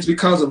 and it's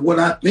because of what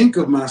I think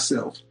of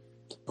myself.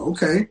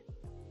 Okay.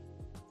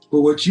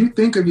 But what you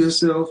think of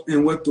yourself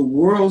and what the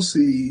world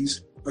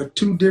sees are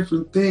two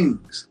different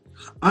things.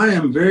 I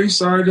am very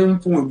sorry to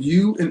inform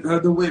you and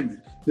other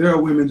women. There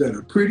are women that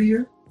are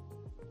prettier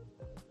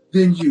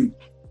than you.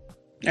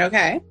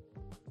 Okay.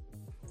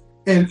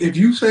 And if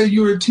you say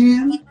you're a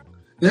 10,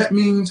 that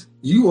means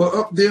you are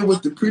up there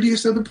with the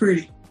prettiest of the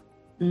pretty.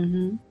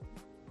 Mm-hmm.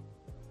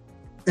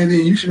 And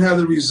then you should have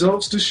the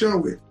results to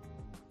show it.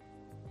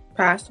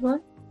 Possibly.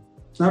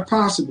 Not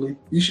possibly.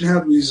 You should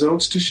have the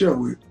results to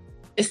show it.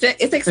 It's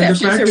exception and the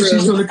fact to that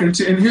she's rule. going to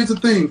continue. And here's the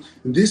thing.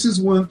 And this is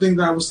one thing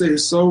that I would say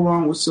is so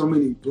wrong with so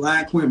many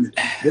black women.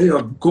 They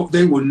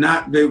will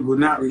not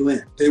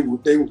relent. They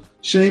will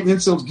shame,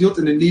 insults, guilt,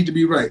 and the need to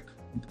be right.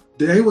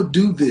 They will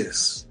do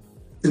this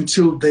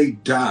until they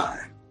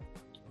die.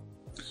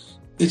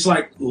 It's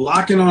like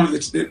locking on.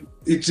 It's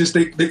just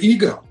the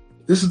ego.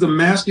 This is the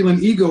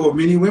masculine ego of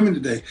many women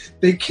today.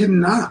 They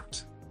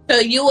cannot. So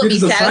you will be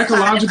satisfied.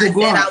 Psychological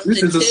block.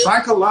 This is a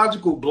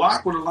psychological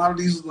block with a lot of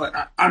these. Like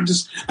I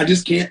just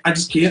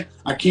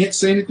can't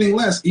say anything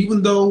less.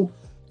 Even though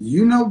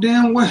you know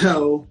damn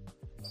well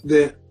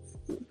that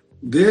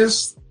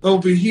this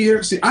over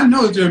here. See, I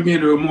know that there are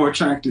men that are more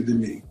attractive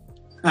than me.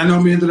 I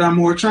know men that I'm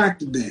more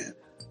attractive than.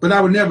 But I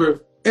would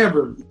never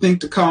ever think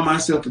to call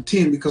myself a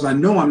 10 because I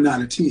know I'm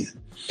not a 10.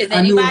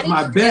 I knew at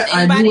my best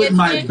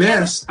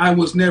I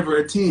was never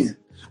a 10.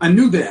 I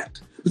knew that.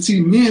 But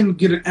see, men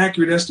get an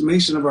accurate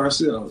estimation of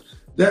ourselves.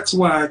 That's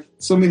why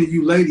so many of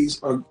you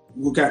ladies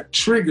got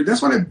triggered.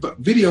 That's why that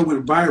video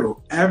went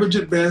viral. Average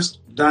at best,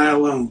 die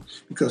alone.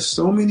 Because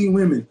so many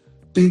women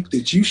think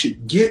that you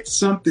should get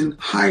something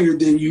higher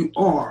than you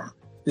are.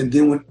 And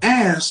then when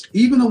asked,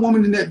 even a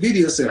woman in that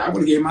video said, I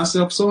would have gave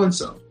myself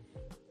so-and-so.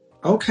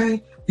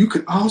 Okay, you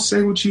can all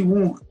say what you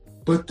want,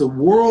 but the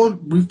world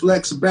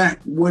reflects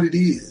back what it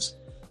is.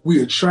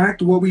 We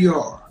attract what we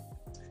are.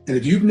 And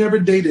if you've never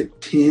dated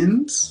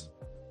 10s,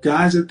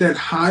 guys at that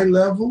high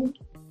level,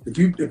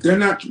 if they're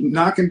not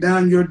knocking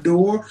down your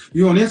door,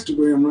 you're on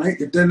Instagram,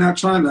 right? If they're not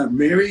trying to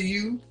marry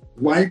you,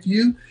 wife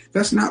you,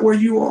 that's not where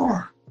you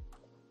are.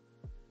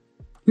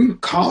 You can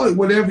call it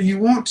whatever you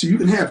want to. You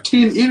can have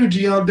 10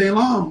 energy all day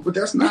long, but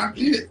that's not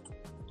it.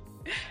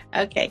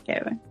 Okay,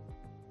 Kevin.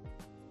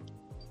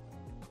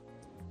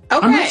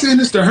 Okay. I'm not saying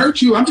this to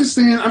hurt you. I'm just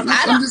saying. I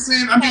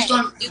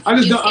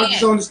just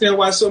don't understand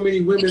why so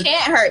many women. You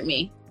can't hurt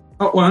me.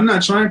 Oh, well, I'm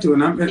not trying to,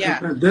 and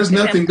there's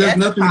nothing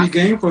to be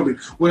gained from it.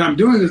 What I'm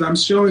doing is I'm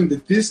showing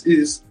that this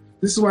is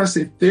why I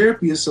say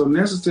therapy is so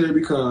necessary,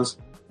 because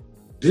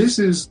this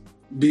is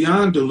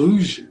beyond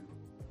delusion.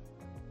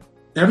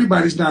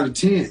 Everybody's not a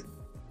 10.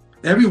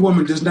 Every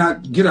woman does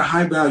not get a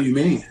high value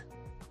man.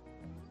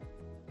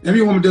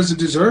 Every woman doesn't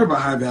deserve a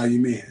high value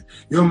man.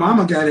 Your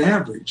mama got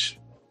average,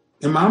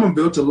 and mama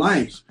built a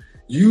life.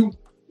 You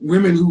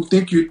women who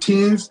think you're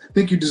 10s,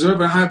 think you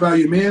deserve a high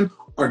value man,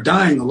 are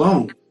dying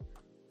alone.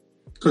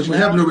 Because you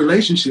have no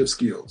relationship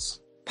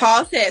skills.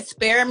 Paul said,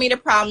 "Spare me the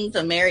problems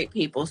of married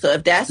people." So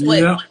if that's what,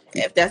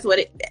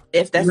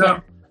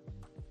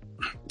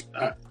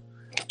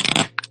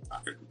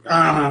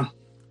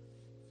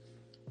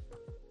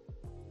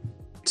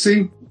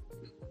 see,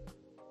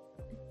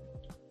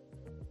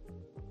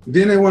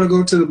 then they want to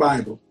go to the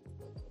Bible.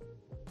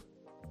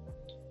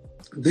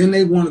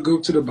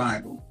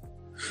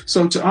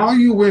 So to all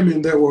you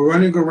women that were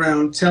running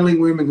around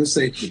telling women to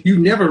say, you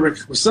never rank,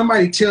 when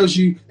somebody asks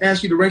you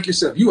to rank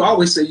yourself, you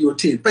always say you're a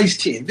 10, face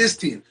 10, this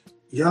 10.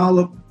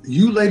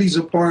 You ladies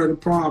are part of the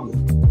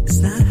problem. It's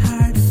not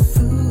hard to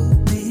fool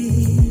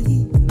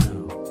me,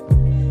 no,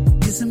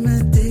 'cause I'm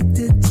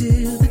addicted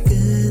to the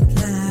good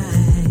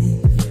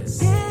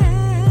life.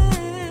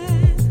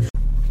 Yeah.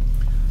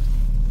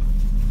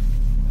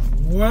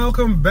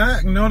 Welcome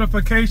back,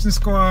 Notification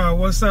Squad.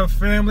 What's up,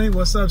 family?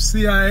 What's up,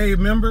 CIA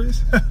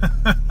members?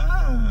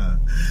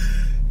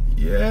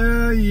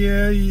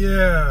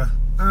 Yeah.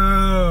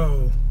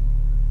 Oh,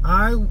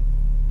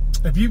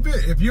 if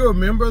you're a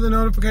member of the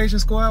Notification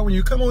Squad, when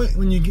you come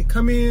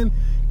in,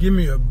 give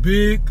me a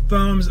big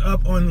thumbs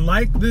up on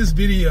like this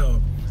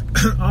video.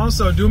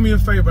 Also, do me a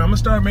favor. I'm gonna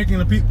start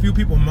making a few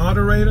people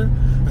moderator,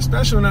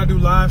 especially when I do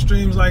live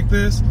streams like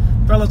this.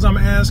 Fellas, I'm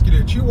gonna ask you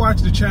that you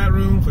watch the chat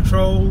room for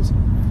trolls.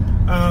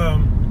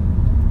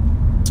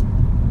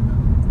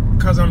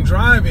 Because I'm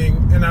driving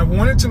and I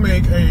wanted to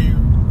make a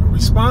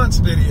response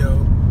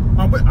video.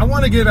 I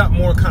want to get up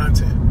more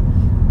content,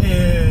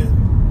 and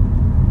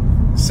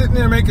sitting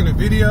there making a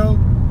video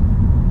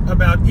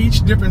about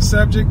each different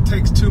subject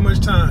takes too much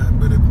time.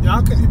 But if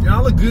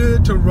y'all are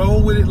good to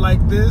roll with it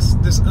like this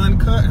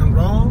uncut and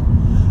raw,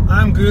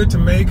 I'm good to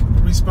make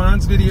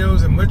response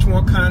videos and much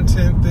more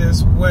content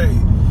this way.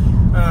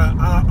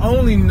 I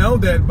only know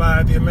that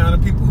by the amount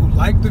of people who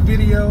like the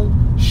video,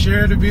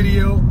 share the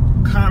video,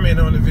 comment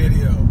on the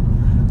video.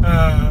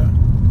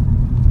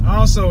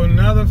 Also,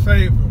 another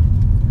favor.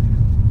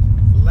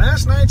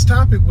 Last night's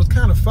topic was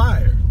kind of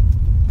fire.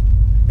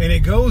 And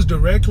it goes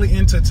directly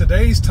into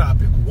today's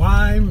topic,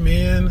 why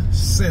men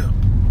simp.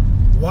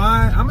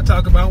 Why? I'm going to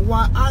talk about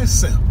why I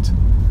simped.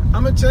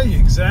 I'm going to tell you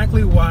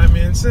exactly why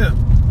men simp.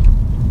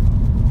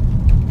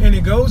 And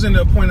it goes into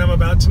a point I'm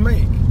about to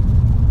make.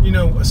 You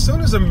know, as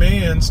soon as a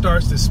man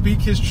starts to speak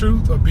his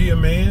truth or be a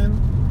man,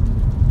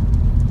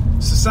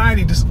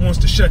 society just wants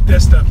to shut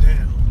that stuff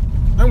down.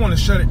 I want to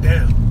shut it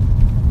down.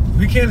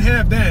 We can't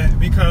have that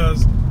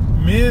because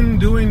men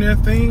doing their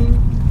thing,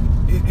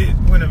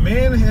 when a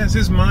man has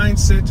his mind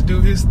set to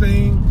do his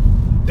thing,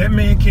 that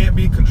man can't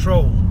be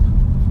controlled.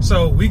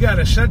 So we got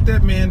to shut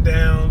that man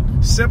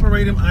down,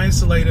 separate him,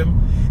 isolate him,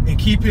 and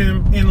keep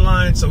him in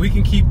line so we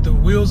can keep the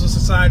wheels of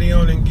society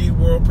on and get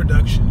world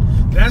production.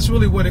 That's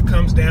really what it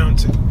comes down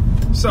to.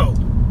 So,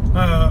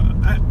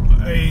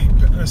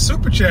 a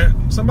super chat,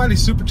 somebody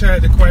super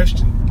chatted the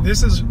question.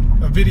 This is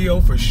a video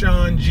for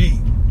Sean G.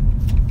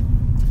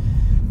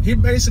 He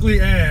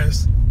basically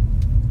asked,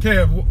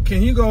 Kev,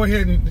 can you go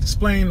ahead and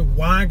explain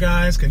why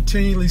guys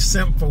continually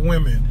simp for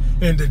women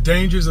and the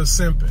dangers of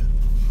simping?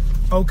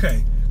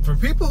 Okay, for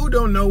people who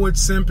don't know what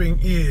simping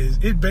is,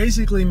 it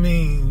basically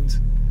means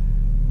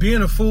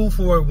being a fool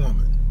for a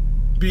woman.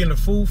 Being a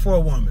fool for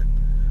a woman.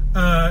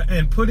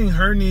 And putting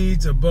her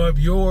needs above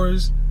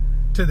yours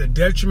to the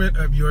detriment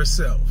of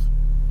yourself.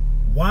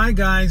 Why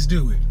guys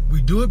do it?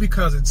 We do it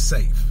because it's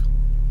safe.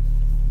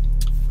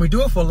 We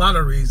do it for a lot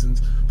of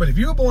reasons. But if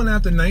you were born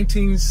after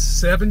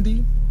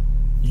 1970,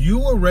 you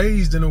were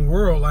raised in a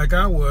world like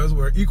I was,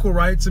 where equal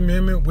rights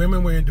amendment,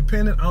 women were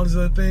independent, all these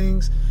other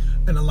things.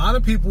 And a lot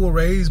of people were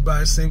raised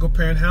by single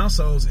parent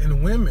households,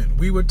 and women,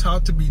 we were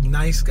taught to be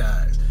nice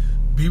guys,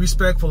 be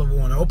respectful of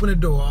one, open the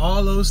door,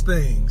 all those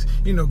things.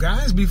 You know,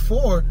 guys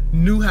before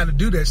knew how to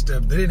do that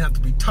stuff. They didn't have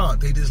to be taught.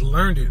 They just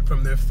learned it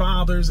from their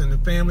fathers and the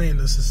family and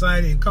the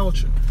society and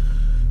culture.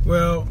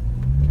 Well,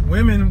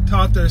 women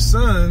taught their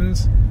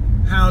sons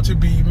how to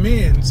be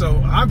men.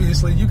 So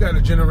obviously you got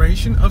a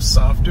generation of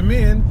softer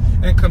men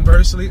and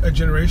conversely a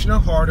generation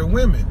of harder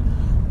women.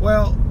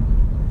 Well,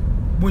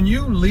 when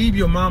you leave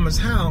your mama's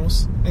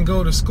house and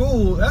go to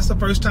school, that's the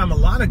first time a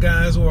lot of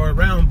guys were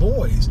around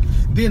boys.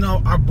 Then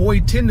our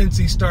boy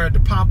tendencies started to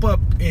pop up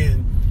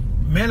and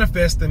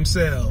manifest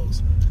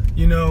themselves,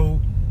 you know.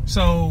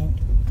 So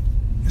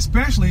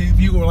especially if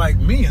you were like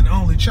me, an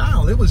only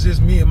child, it was just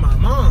me and my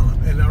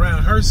mom and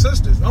around her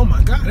sisters. Oh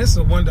my God, it's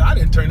a wonder I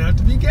didn't turn out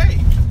to be gay.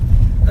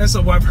 And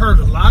so I've heard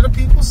a lot of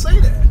people say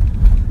that,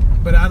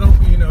 but I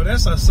don't, you know,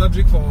 that's a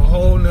subject for a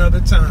whole nother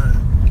time.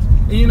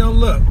 And you know,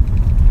 look,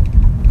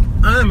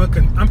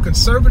 I'm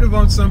conservative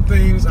on some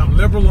things, I'm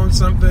liberal on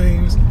some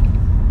things,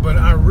 but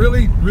I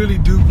really, really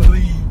do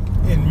believe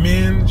in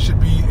men should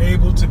be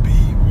able to be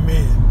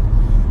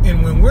men.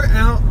 And when we're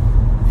out,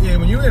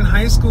 and when you're in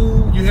high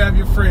school, you have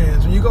your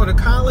friends. When you go to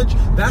college,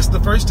 that's the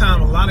first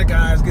time a lot of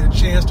guys get a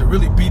chance to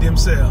really be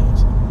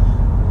themselves.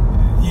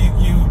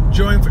 You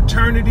join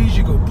fraternities,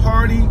 you go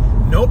party,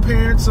 no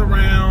parents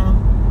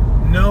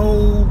around,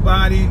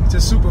 nobody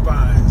to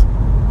supervise.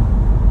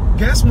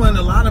 Guess when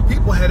a lot of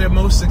people had their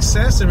most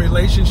success in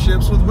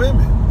relationships with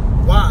women.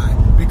 Why?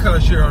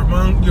 Because you're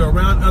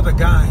around other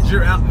guys.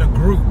 You're out in a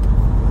group.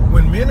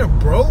 When men are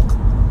broke,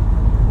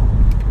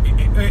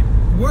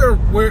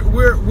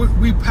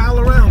 we pile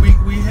around.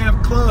 We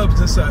have clubs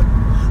and such.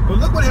 But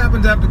look what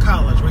happens after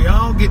college. We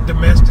all get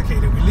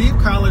domesticated. We leave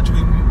college.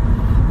 We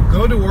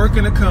go to work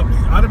in a company.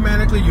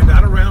 Automatically, you're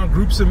not around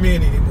groups of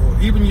men anymore.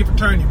 Even your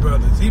fraternity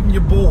brothers, even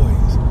your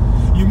boys.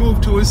 You move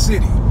to a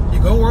city.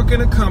 You go work in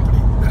a company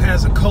that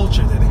has a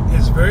culture that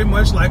is very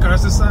much like our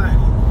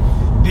society.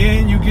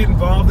 Then you get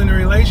involved in a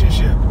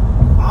relationship.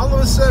 All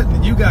of a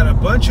sudden, you got a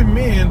bunch of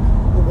men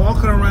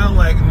walking around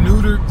like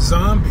neutered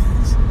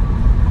zombies.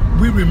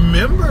 We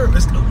remember,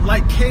 it's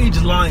like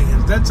caged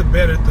lions. That's a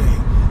better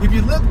thing. If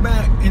you look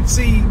back and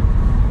see,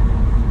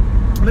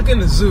 look in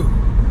the zoo.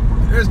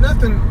 There's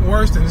nothing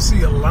worse than to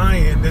see a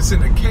lion that's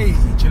in a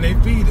cage and they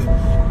feed it.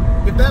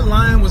 If that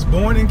lion was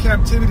born in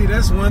captivity,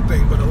 that's one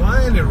thing. But a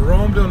lion that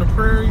roamed on the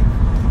prairie,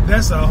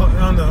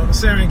 on the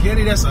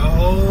Serengeti, that's a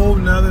whole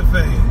nother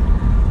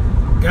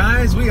thing.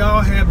 Guys, we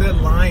all have that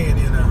lion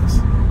in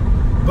us.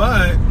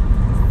 But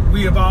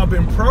we have all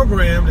been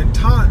programmed and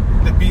taught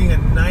that being a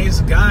nice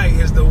guy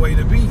is the way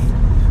to be.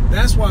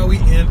 That's why we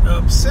end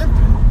up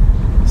simping.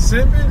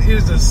 Simping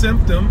is a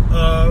symptom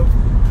of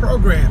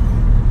programming.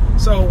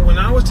 So when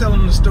I was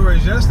telling the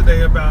stories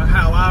yesterday about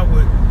how I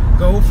would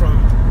go from,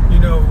 you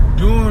know,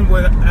 doing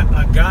what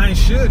a guy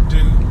should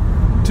do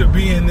to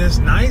being this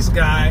nice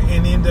guy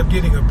and end up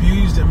getting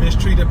abused and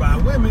mistreated by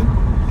women,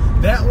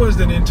 that was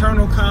an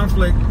internal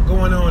conflict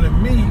going on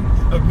in me,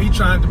 of me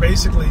trying to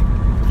basically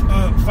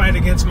fight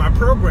against my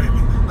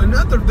programming.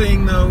 Another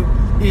thing, though,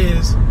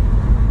 is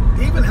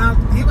even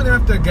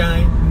after a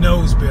guy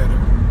knows better,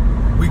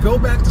 we go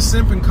back to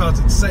simping because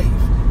it's safe.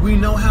 We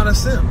know how to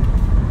simp.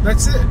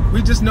 That's it.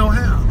 We just know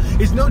how.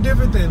 It's no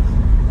different than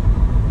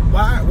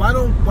why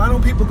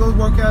don't people go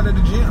work out at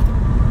the gym?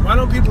 Why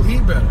don't people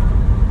eat better?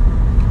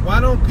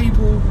 Why don't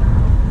people,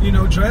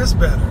 dress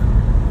better?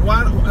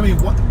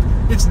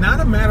 It's not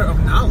a matter of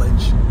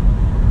knowledge.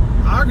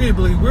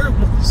 arguably we're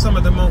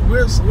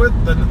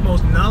the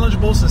most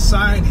knowledgeable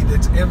society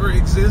that's ever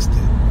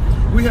existed.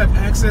 We have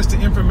access to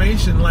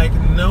information like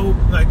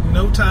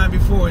no time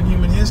before in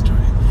human history.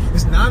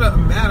 It's not a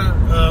matter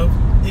of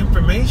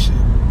information.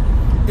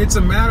 It's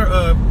a matter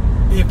of,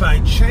 if I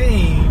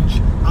change,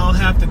 I'll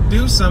have to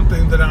do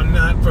something that I'm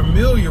not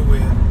familiar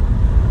with.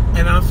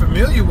 And I'm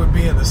familiar with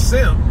being a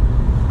simp.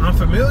 I'm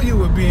familiar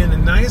with being a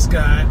nice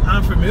guy.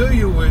 I'm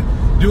familiar with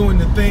doing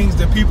the things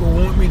that people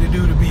want me to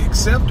do to be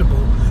acceptable.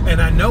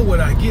 And I know what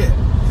I get.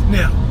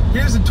 Now,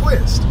 here's the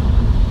twist.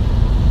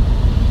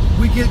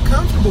 We get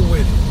comfortable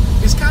with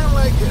it. It's kind of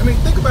like,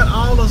 think about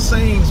all those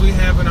sayings we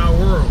have in our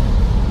world.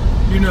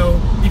 You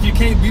know, if you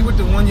can't be with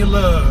the one you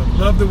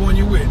love the one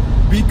you're with.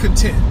 Be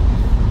content.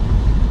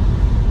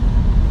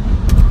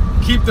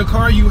 Keep the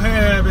car you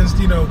have, and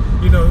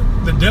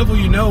the devil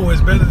you know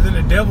is better than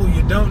the devil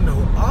you don't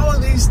know. All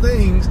of these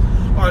things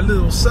are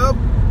little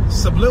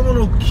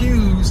subliminal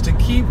cues to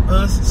keep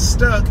us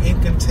stuck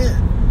and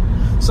content.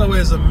 So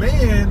as a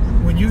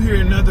man, when you hear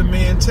another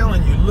man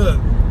telling you, look,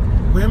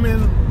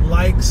 women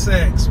like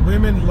sex,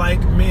 women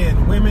like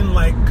men, women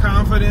like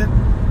confident,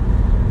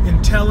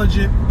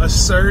 intelligent,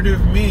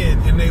 assertive men,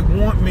 and they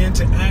want men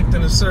to act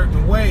in a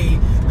certain way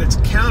that's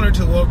counter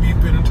to what we've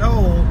been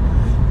told,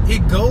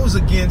 it goes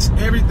against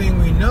everything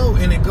we know,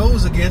 and it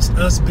goes against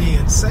us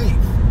being safe.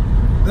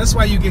 That's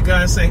why you get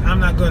guys saying, I'm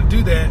not going to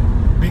do that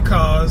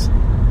because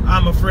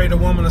I'm afraid a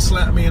woman will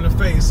slap me in the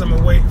face. I'm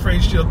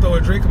afraid she'll throw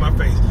a drink in my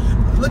face.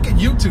 Look at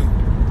YouTube.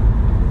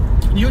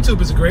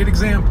 YouTube is a great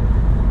example.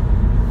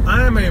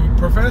 I am a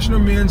professional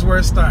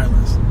menswear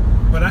stylist,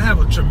 but I have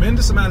a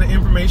tremendous amount of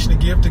information to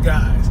give to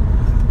guys.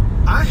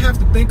 I have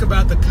to think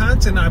about the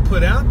content I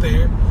put out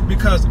there,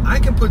 because I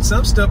can put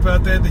some stuff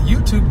out there that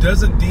YouTube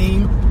doesn't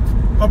deem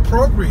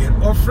appropriate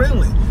or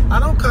friendly. I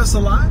don't cuss a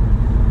lot.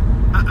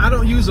 I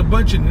don't use a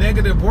bunch of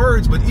negative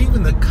words, but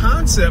even the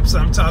concepts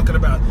I'm talking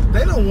about,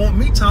 they don't want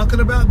me talking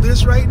about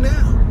this right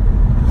now.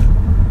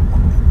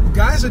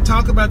 Guys that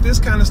talk about this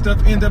kind of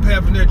stuff end up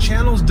having their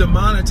channels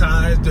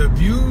demonetized, their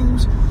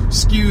views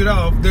skewed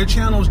off, their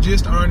channels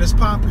just aren't as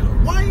popular.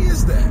 Why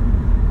is that?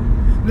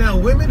 Now,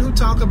 women who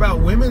talk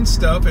about women's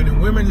stuff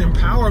and women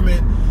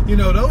empowerment,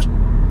 those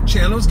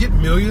channels get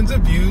millions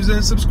of views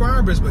and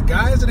subscribers. But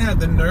guys that have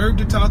the nerve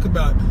to talk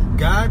about,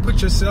 guy,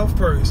 put yourself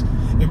first,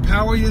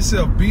 empower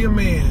yourself, be a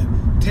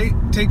man,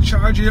 take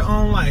charge of your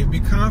own life, be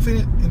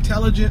confident,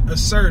 intelligent,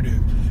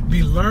 assertive,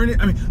 be learning.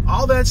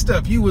 All that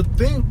stuff, you would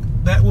think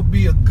that would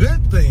be a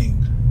good thing.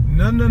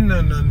 No.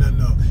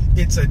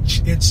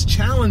 It's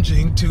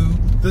challenging to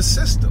the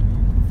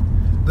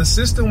system. The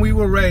system we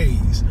were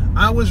raised.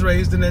 I was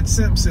raised in that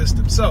simp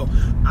system. So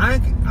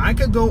I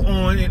could go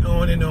on and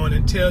on and on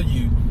and tell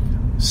you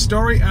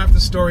story after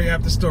story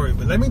after story.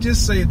 But let me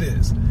just say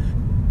this.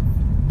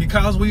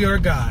 Because we are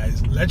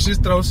guys, let's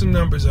just throw some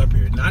numbers up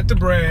here. Not to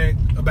brag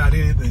about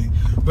anything,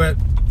 but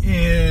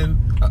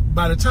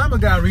by the time a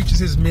guy reaches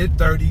his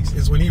mid-30s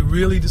is when he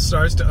really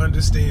starts to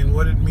understand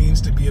what it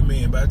means to be a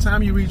man. By the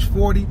time you reach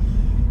 40,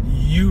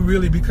 you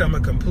really become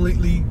a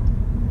completely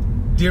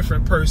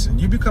different person.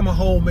 You become a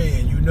whole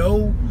man. You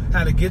know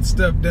how to get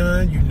stuff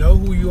done. You know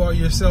who you are.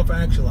 You're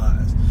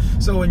self-actualized.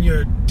 So in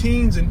your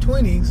teens and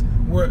 20s,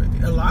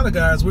 a lot of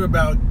guys, we're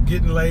about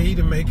getting laid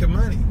and making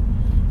money.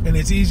 And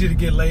it's easier to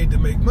get laid to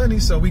make money,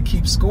 so we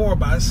keep score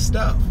by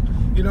stuff.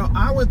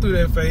 I went through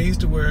that phase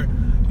to where,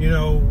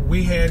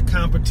 we had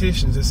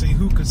competitions to see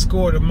who could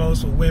score the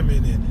most with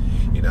women.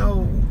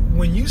 And,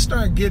 when you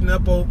start getting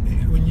up,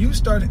 when you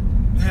start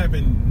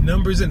having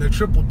numbers in the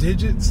triple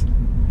digits,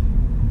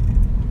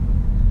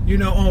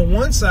 on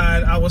one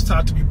side, I was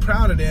taught to be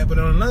proud of that, but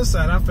on another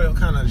side, I felt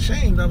kind of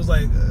ashamed. I was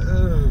like,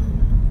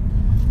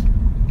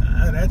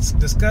 that's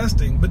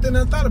disgusting. But then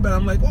I thought about it.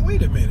 I'm like, well,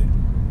 wait a minute.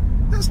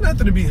 That's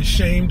nothing to be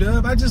ashamed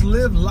of. I just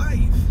live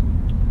life.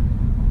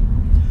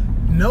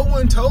 No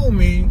one told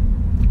me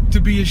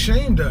to be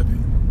ashamed of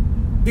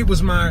it. It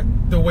was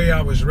the way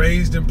I was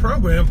raised and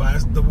programmed by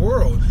the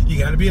world. You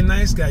got to be a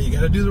nice guy. You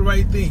got to do the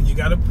right thing. You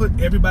got to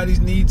put everybody's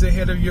needs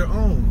ahead of your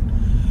own.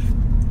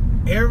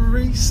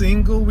 Every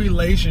single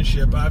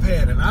relationship I've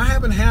had, and I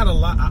haven't had a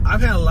lot.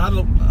 I've had a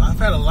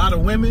lot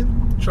of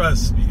women.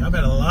 Trust me, I've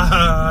had a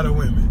lot of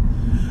women.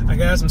 I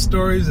got some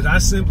stories that I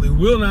simply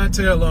will not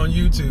tell on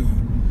YouTube.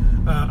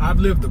 I've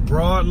lived a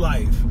broad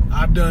life.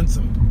 I've done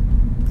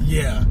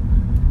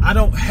I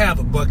don't have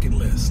a bucket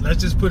list.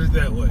 Let's just put it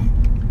that way.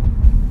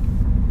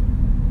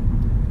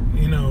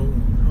 I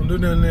don't do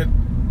none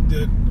of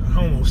that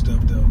homo stuff,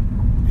 though.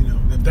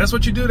 If that's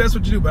what you do, that's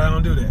what you do, but I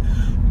don't do that.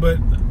 But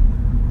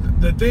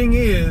the thing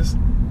is,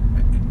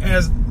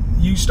 as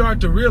you start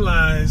to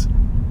realize,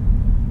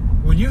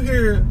 when you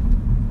hear,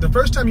 the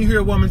first time you hear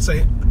a woman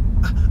say,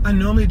 I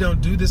normally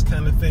don't do this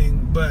kind of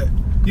thing, but,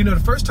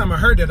 the first time I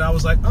heard that, I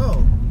was like,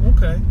 oh,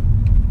 okay.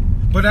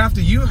 But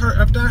after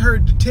I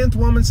heard the 10th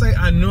woman say,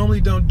 I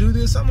normally don't do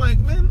this, I'm like,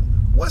 man,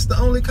 what's the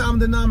only common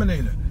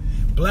denominator?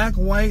 Black,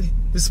 white,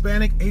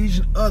 Hispanic,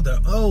 Asian, other,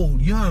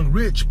 old, young,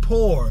 rich,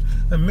 poor,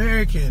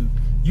 American,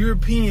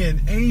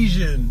 European,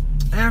 Asian,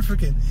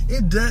 African.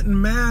 It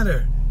doesn't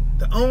matter.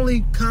 The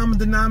only common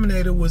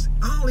denominator was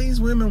all these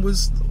women were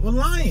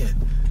lying.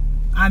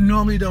 I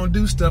normally don't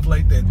do stuff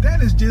like that.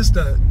 That is just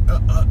a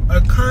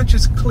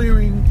conscious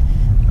clearing,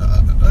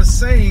 a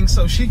saying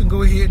so she can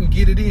go ahead and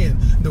get it in.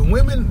 The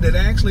women that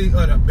actually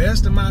are the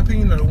best, in my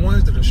opinion, are the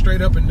ones that are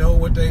straight up and know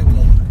what they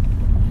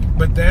want.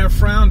 But they're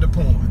frowned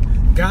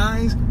upon.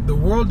 Guys, the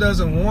world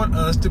doesn't want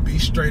us to be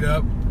straight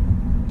up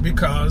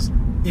because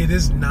it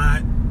is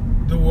not,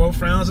 the world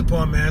frowns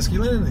upon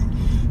masculinity.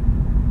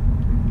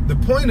 The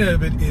point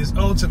of it is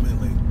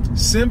ultimately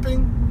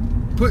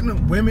simping,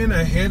 putting women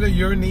ahead of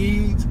your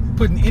needs,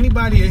 putting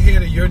anybody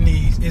ahead of your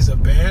needs is a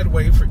bad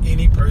way for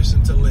any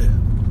person to live.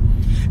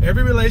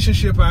 Every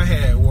relationship I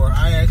had where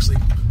I actually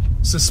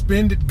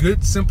suspended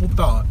good, simple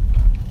thought,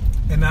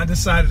 and I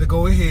decided to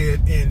go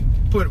ahead and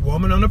put a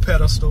woman on a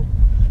pedestal,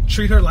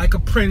 treat her like a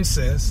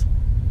princess,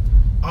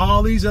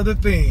 all these other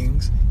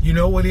things, you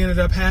know what ended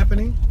up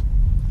happening?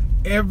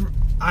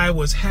 I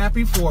was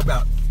happy for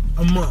about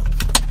a month.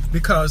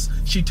 Because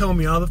she told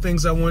me all the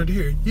things I wanted to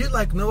hear. You're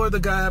like no other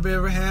guy I've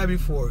ever had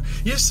before.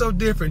 You're so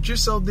different. You're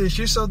so this.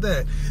 You're so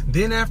that.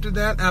 Then after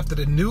that, after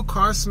the new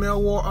car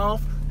smell wore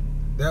off,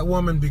 that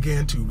woman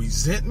began to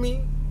resent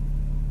me.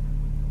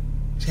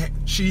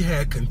 She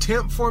had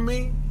contempt for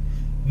me.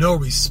 No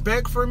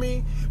respect for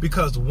me.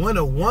 Because when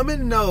a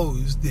woman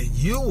knows that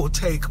you will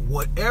take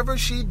whatever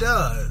she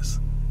does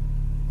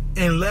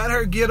and let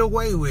her get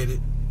away with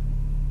it,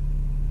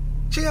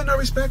 she had no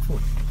respect for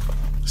it.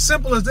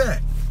 Simple as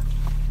that.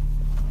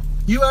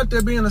 You out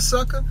there being a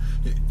sucker?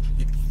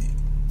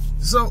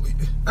 So,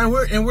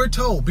 and we're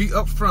told, be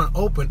upfront,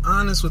 open,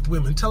 honest with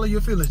women. Tell her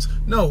your feelings.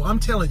 No, I'm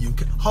telling you,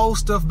 hold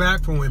stuff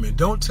back from women.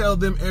 Don't tell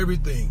them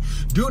everything.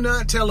 Do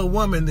not tell a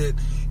woman that,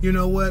 you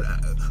know what,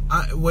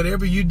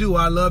 whatever you do,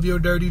 I love your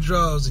dirty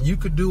drawers, and you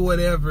could do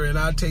whatever, and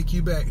I'll take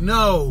you back.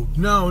 No.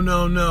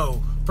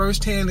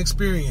 First-hand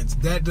experience,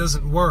 that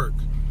doesn't work.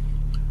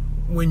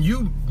 When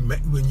you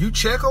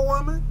check a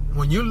woman,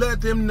 when you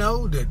let them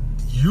know that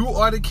you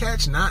are the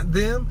catch, not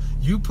them.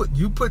 You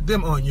put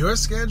them on your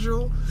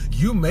schedule.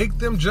 You make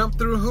them jump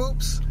through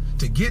hoops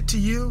to get to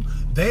you.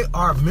 They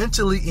are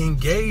mentally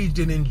engaged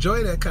and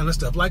enjoy that kind of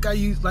stuff. Like I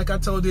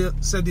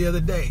said the other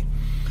day.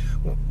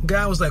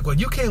 Guy was like, well,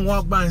 you can't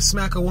walk by and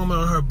smack a woman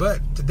on her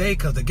butt today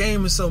because the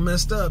game is so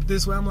messed up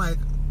this way. I'm like,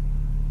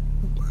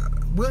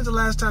 when's the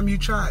last time you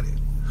tried it?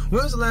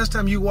 When's the last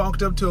time you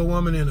walked up to a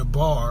woman in a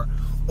bar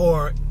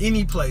or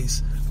any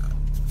place? I'll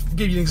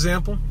give you an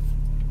example.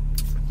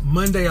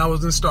 Monday, I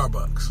was in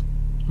Starbucks.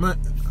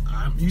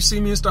 You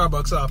see me in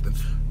Starbucks often.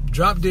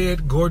 Drop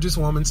dead, gorgeous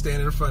woman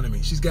standing in front of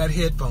me. She's got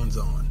headphones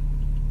on.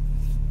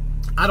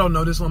 I don't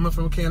know this woman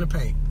from a can of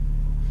paint.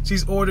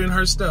 She's ordering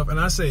her stuff, and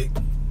I say,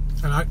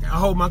 and I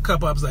hold my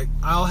cup up. I was like,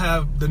 I'll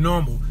have the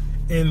normal,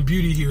 and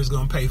Beauty here is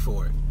going to pay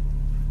for it.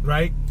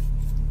 Right?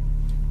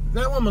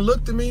 That woman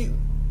looked at me.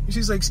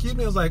 She's like, excuse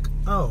me. I was like,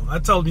 oh, I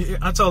told him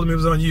it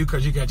was on you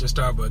because you got your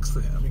Starbucks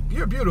thing. I mean,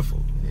 you're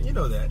beautiful. You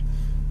know that.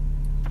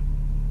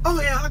 Oh,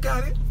 yeah, I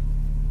got it.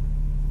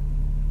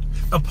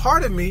 A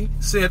part of me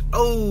said,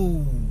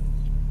 oh,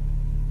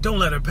 don't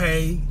let her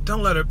pay.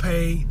 Don't let her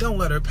pay. Don't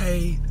let her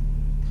pay.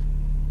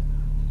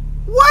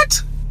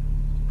 What?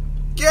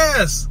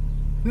 Yes.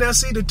 Now,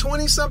 see, the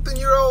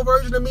 20-something-year-old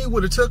version of me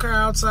would have took her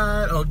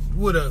outside or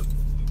that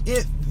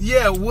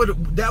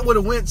would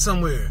have went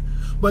somewhere.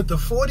 But the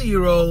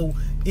 40-year-old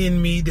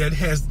in me that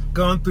has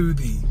gone through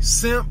the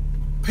simp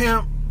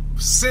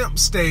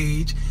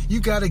stage, you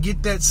got to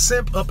get that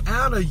simp up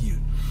out of you.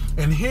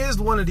 And here's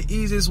one of the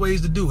easiest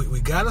ways to do it. We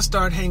got to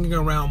start hanging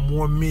around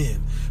more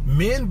men.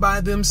 Men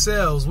by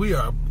themselves,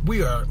 we're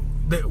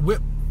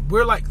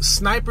like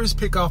snipers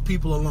pick off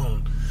people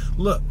alone.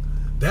 Look,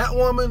 that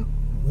woman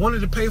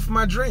wanted to pay for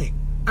my drink.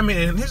 I mean,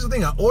 and here's the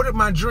thing. I ordered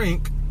my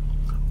drink.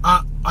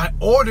 I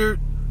ordered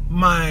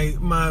my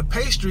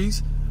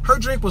pastries. Her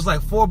drink was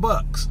like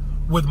 $4.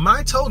 With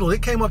my total,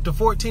 it came up to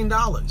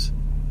 $14.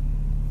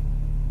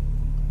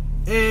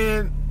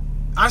 And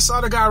I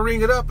saw the guy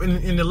ring it up,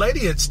 and the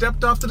lady had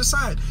stepped off to the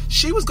side.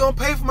 She was going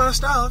to pay for my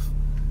stuff,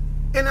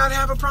 and I'd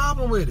have a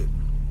problem with it.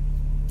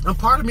 And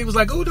part of me was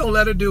like, oh, don't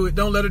let her do it.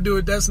 Don't let her do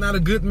it. That's not a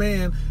good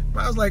man.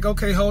 But I was like,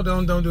 okay, hold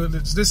on. Don't do it.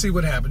 Let's just see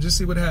what happens. Just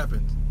see what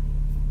happens.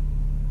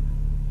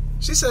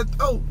 She said,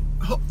 oh,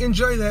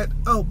 enjoy that.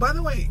 Oh, by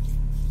the way,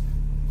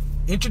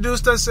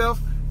 introduced herself,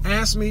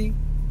 asked me,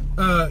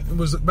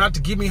 was about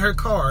to give me her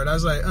card. I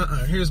was like,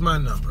 here's my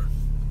number.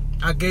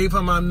 I gave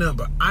her my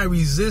number. I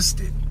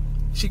resisted.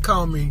 She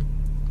called me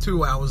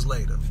 2 hours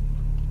later.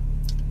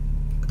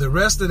 The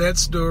rest of that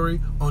story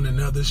on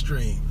another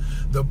stream.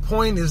 The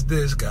point is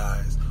this,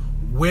 guys.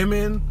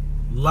 Women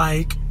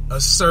like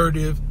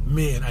assertive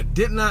men. I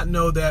did not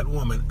know that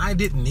woman. I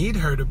didn't need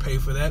her to pay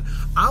for that.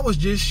 I was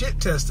just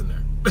shit testing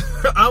her.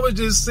 I was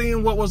just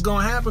seeing what was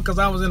going to happen because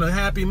I was in a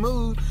happy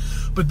mood.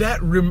 But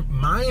that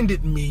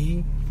reminded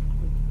me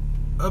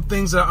of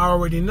things that I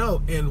already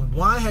know. And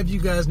why have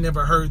you guys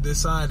never heard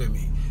this side of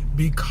me?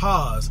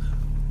 Because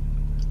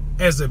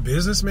as a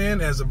businessman,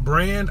 as a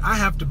brand, I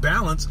have to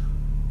balance,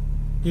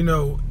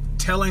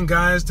 telling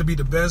guys to be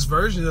the best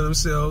version of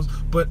themselves,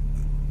 but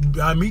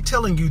by me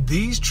telling you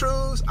these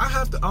truths, I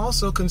have to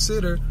also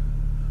consider,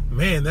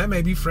 man, that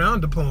may be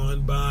frowned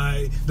upon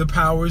by the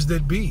powers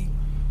that be.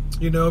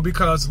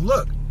 Because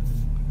look,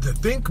 to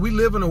think we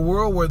live in a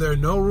world where there are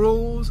no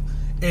rules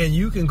and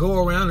you can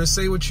go around and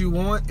say what you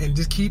want and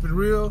just keep it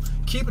real,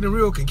 keeping it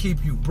real can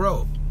keep you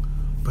broke.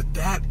 But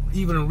that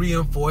even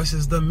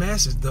reinforces the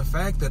message, the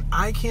fact that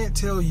I can't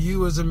tell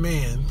you as a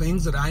man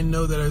things that I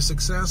know that are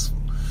successful.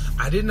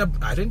 I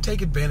didn't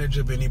take advantage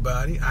of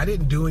anybody. I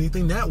didn't do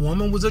anything. That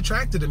woman was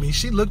attracted to me.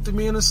 She looked at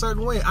me in a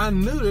certain way. I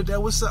knew that there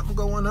was something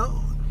going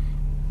on.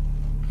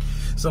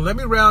 So let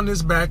me round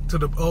this back to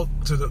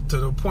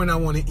the point I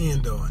want to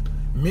end on.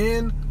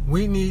 Men,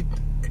 we need,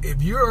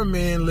 if you're a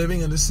man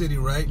living in the city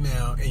right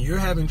now and you're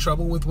having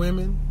trouble with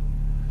women,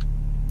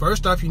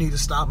 first off, you need to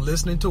stop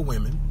listening to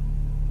women.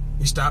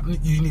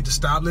 You need to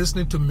stop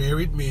listening to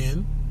married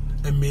men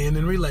and men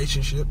in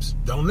relationships.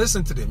 Don't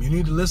listen to them. You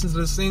need to listen to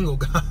the single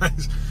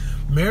guys.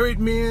 Married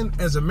men,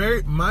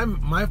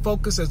 my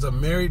focus as a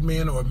married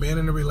man or a man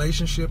in a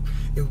relationship,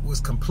 it was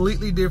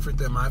completely different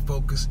than my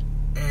focus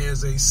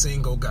as a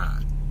single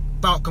guy.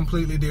 Thought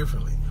completely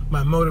differently.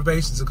 My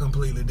motivations are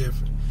completely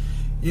different.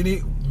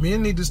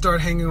 Men need to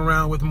start hanging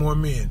around with more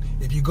men.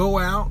 If you go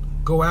out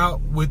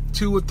with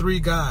 2 or 3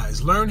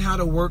 guys. Learn how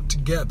to work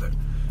together.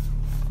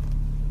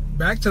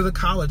 Back to the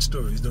college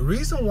stories. The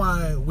reason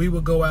why we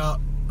would go out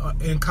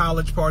in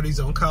college parties,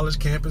 on college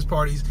campus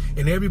parties,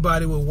 and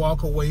everybody would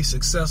walk away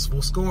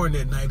successful scoring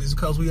that night is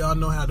because we all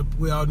knew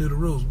the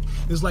rules.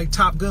 It was like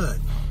Top Gun.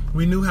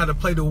 We knew how to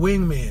play the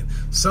wingman.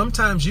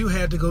 Sometimes you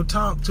had to go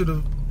talk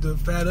to the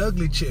fat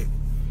ugly chick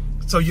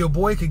so your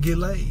boy could get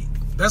laid.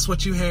 That's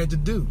what you had to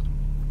do.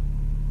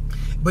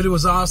 But it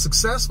was all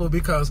successful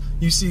because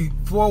you see,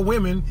 4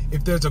 women,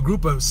 if there's a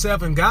group of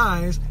 7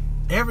 guys,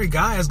 every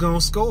guy is going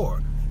to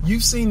score.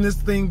 You've seen this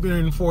thing being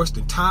enforced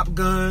in Top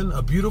Gun,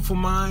 A Beautiful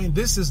Mind.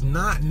 This is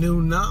not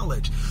new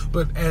knowledge.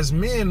 But as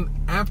men,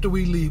 after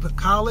we leave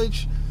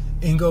college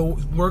and go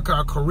work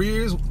our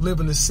careers,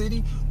 live in the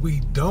city, we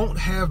don't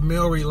have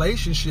male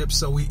relationships,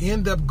 so we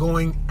end up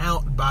going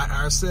out by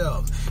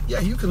ourselves.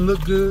 Yeah, you can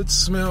look good,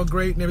 smell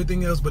great, and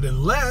everything else, but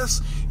unless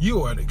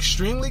you are an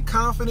extremely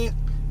confident,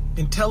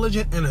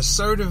 intelligent, and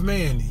assertive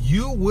man,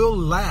 you'll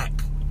lack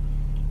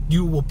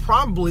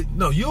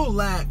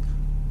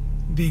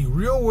the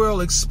real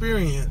world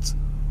experience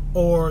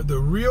or the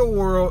real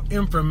world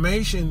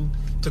information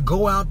to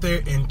go out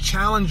there and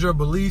challenge your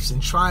beliefs and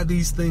try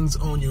these things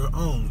on your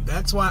own.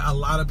 That's why a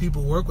lot of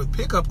people work with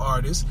pickup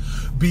artists,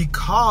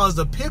 because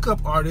the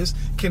pickup artist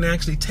can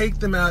actually take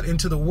them out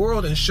into the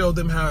world and show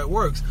them how it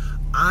works.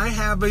 I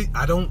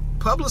don't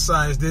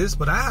publicize this,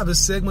 but I have a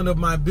segment of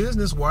my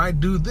business where I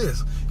do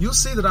this. You'll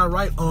see that I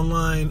write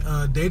online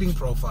dating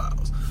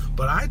profiles,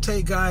 but I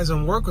take guys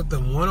and work with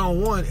them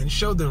one-on-one and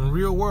show them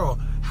real world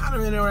how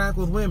to interact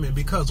with women,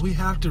 because we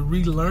have to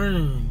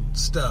relearn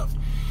stuff.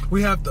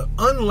 We have to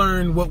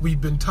unlearn what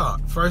we've been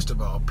taught, first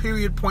of all,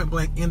 period, point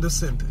blank, end of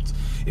sentence.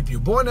 If you're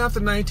born after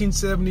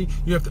 1970,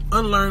 you have to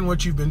unlearn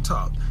what you've been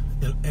taught.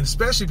 And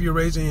especially if you're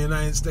raised in the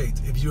United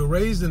States. If you're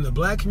raised in the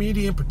black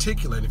community in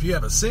particular, and if you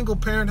have a single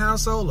parent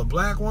household, a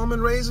black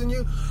woman raising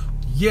you,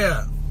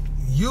 yeah,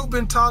 you've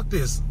been taught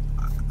this.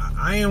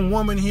 I am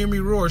woman, hear me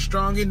roar,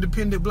 strong,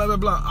 independent, blah, blah,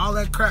 blah. All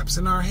that crap's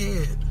in our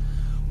head.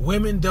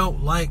 Women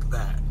don't like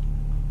that.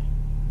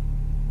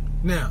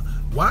 Now,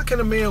 why can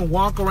a man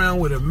walk around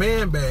with a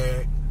man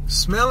bag,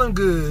 smelling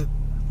good,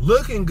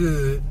 looking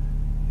good,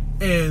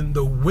 and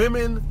the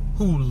women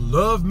who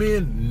love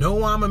men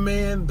know I'm a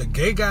man, the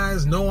gay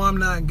guys know I'm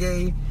not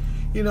gay,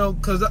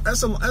 because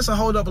that's a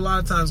hold up a lot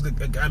of times.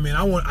 I mean,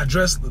 I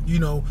dress,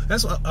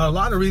 that's a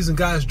lot of reason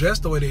guys dress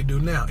the way they do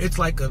now. It's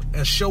like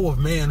a show of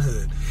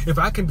manhood. If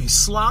I can be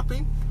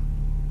sloppy,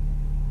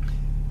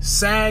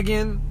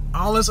 sagging,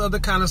 all this other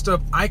kind of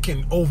stuff, I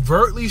can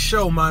overtly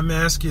show my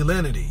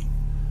masculinity.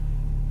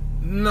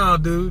 No,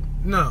 dude,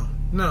 no.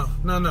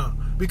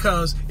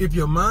 Because if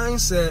your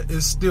mindset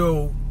is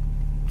still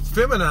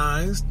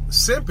feminized,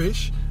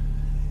 simpish,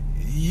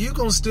 you're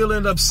going to still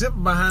end up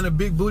simping behind a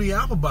big booty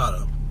apple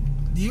bottom.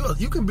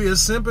 You can be a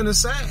simp and a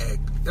sag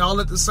all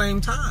at the same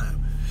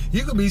time.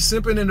 You can be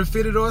simping in a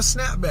fitted or a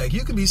snapback.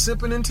 You can be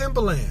simping in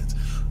Timberlands.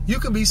 You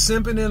can be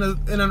simping in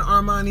an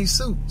Armani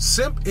suit.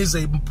 Simp is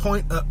a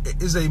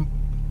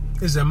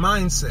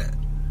mindset.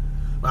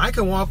 I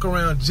can walk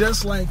around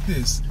just like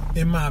this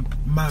in my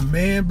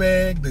man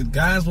bag. The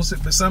guys will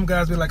sit, but some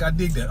guys be like, I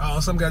dig that.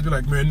 Oh, some guys be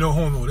like, man, no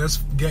homo, that's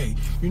gay.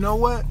 You know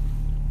what?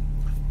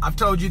 I've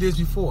told you this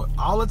before.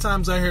 All the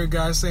times I hear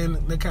guys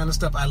saying that kind of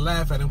stuff, I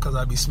laugh at them because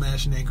I be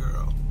smashing that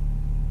girl.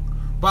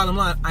 Bottom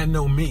line, I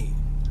know me.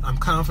 I'm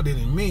confident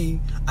in me.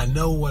 I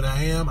know what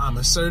I am. I'm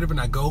assertive and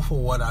I go for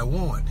what I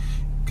want.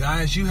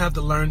 Guys, you have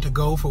to learn to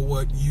go for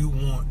what you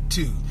want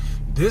too.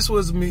 This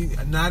was me,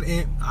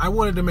 I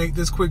wanted to make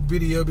this quick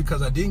video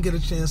because I didn't get a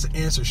chance to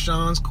answer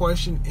Sean's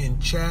question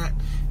in chat,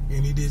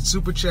 and he did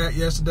super chat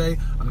yesterday.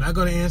 I'm not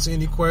going to answer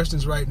any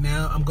questions right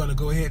now. I'm going to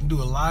go ahead and do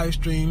a live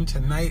stream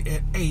tonight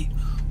at 8,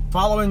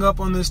 following up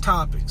on these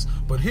topics.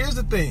 But here's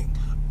the thing.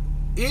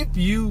 If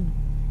you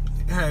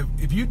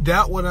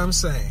doubt what I'm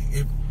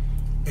saying,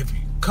 if you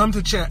come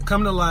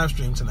to live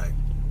stream tonight.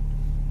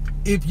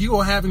 If you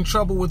are having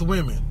trouble with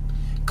women,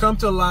 come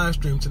to a live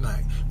stream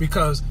tonight,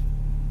 because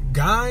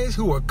guys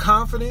who are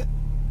confident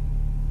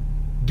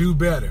do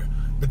better.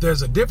 But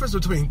there's a difference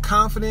between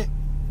confident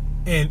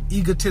and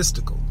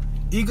egotistical.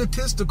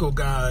 Egotistical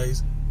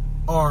guys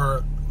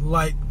are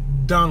like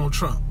Donald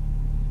Trump.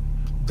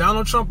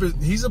 Donald Trump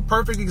he's a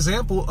perfect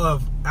example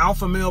of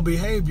alpha male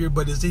behavior,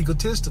 but it's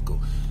egotistical.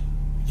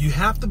 You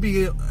have to be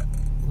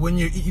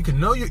you can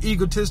know you're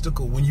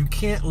egotistical when you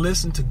can't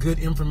listen to good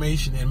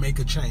information and make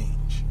a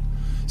change.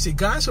 See,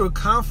 guys who are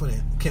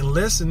confident can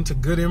listen to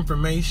good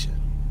information,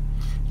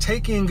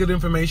 take in good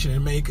information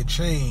and make a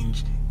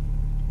change,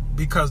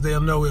 because they'll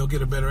know they'll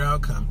get a better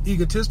outcome.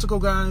 Egotistical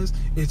guys,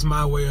 it's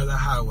my way or the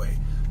highway.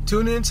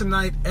 Tune in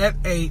tonight at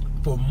 8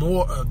 for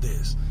more of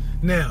this.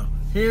 Now,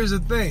 here's the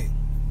thing.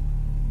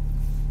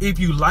 If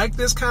you like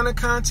this kind of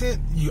content,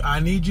 I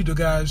need you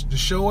guys to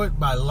show it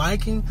by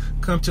liking,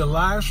 come to a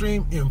live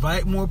stream,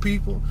 invite more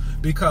people,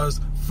 because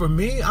for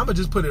me, I'm going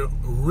to just put it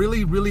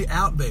really, really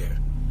out there.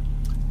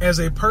 As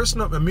a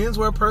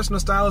menswear personal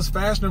stylist,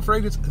 fashion and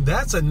fragrance,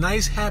 that's a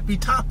nice, happy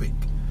topic.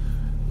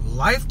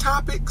 Life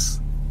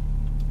topics,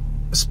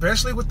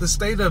 especially with the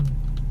state of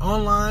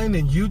online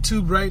and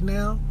YouTube right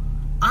now,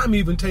 I'm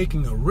even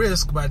taking a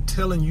risk by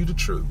telling you the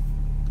truth.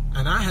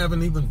 And I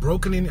haven't even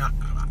broken any...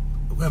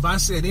 Have I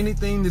said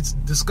anything that's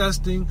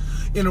disgusting,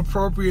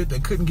 inappropriate,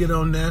 that couldn't get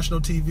on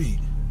national TV?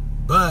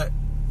 But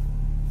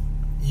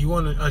you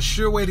want a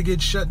sure way to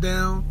get shut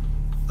down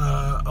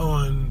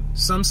on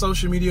some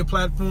social media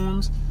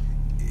platforms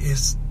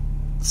is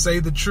say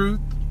the truth,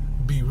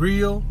 be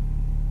real.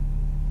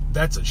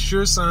 That's a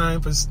sure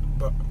sign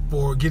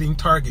for getting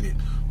targeted.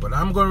 But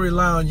I'm going to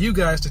rely on you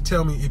guys to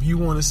tell me if you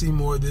want to see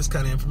more of this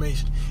kind of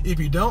information. If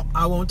you don't,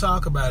 I won't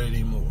talk about it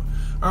anymore.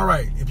 All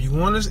right. If you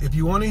want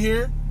to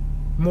hear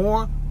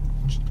more,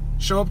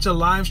 show up to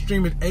live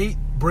stream at 8.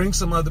 Bring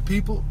some other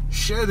people.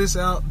 Share this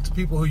out to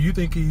people who you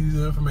think need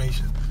the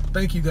information.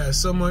 Thank you guys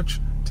so much.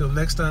 Till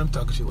next time.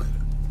 Talk to you later.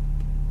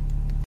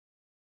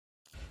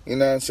 You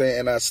know what I'm saying?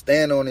 And I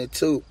stand on it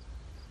too.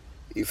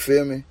 You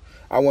feel me?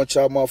 I want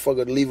y'all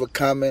motherfuckers to leave a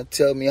comment.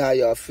 Tell me how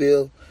y'all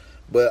feel.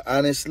 But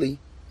honestly,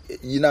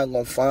 you're not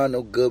going to find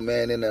no good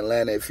man in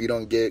Atlanta if you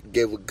don't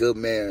give a good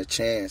man a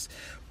chance.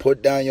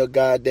 Put down your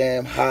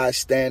goddamn high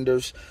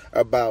standards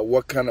about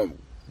what kind of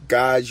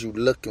guys you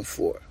looking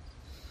for.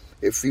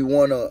 If you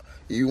want a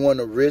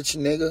rich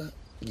nigga,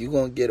 you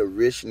going to get a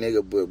rich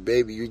nigga. But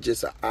baby, you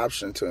just an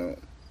option to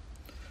him.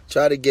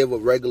 Try to give a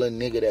regular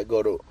nigga that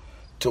go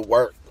to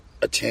work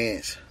a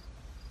chance.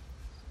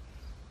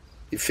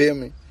 You feel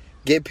me?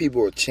 Give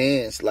people a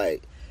chance.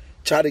 Like,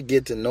 try to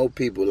get to know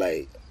people.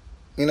 Like,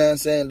 you know what I'm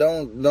saying?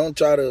 Don't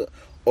try to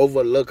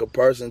overlook a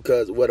person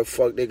because what the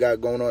fuck they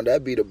got going on.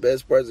 That'd be the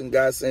best person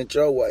God sent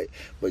your way.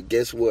 But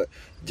guess what?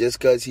 Just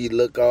because he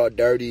look all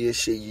dirty and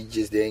shit, you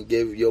just didn't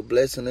give your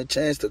blessing a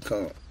chance to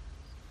come.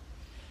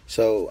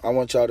 So I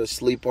want y'all to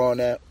sleep on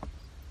that.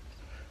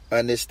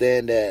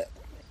 Understand that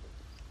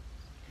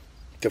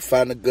to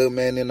find a good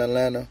man in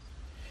Atlanta,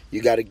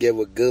 you got to give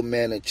a good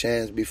man a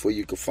chance before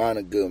you can find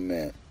a good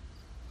man.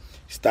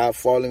 Stop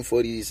falling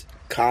for these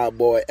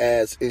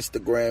cowboy-ass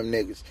Instagram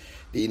niggas.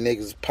 These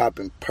niggas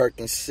popping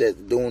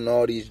Percocets, doing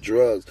all these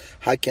drugs.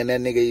 How can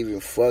that nigga even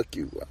fuck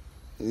you?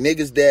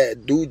 Niggas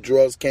that do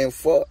drugs can't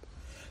fuck.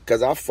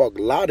 Because I fuck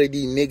a lot of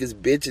these niggas,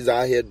 bitches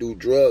out here do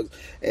drugs.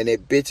 And they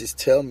bitches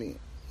tell me,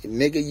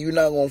 nigga, you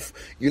not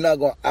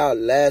gonna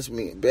outlast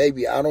me.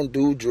 Baby, I don't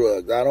do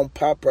drugs. I don't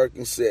pop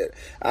Percocet.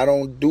 I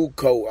don't do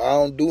coke. I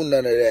don't do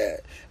none of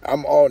that.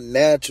 I'm all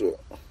natural.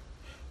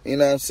 You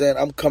know what I'm saying?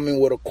 I'm coming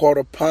with a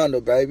quarter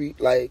pounder, baby.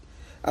 Like,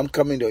 I'm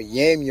coming to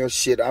yam your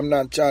shit. I'm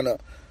not trying to...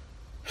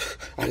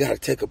 I gotta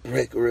take a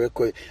break real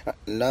quick.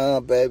 Nah,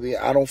 baby,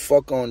 I don't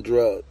fuck on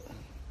drugs.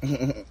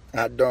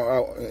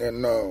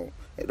 No,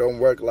 it don't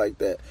work like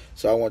that.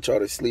 So I want y'all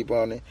to sleep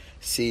on it.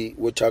 See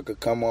what y'all could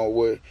come on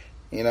with.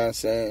 You know what I'm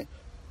saying?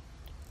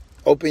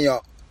 Open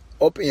your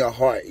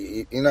heart.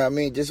 You know what I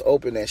mean? Just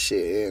open that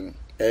shit and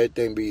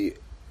everything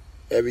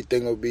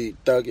will be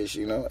thuggish,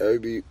 you know?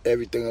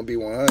 Everything will be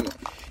 100.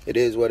 It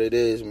is what it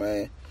is,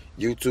 man.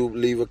 YouTube,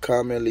 leave a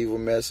comment, leave a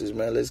message,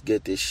 man. Let's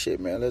get this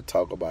shit, man. Let's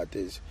talk about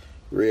this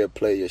real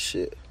player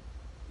shit.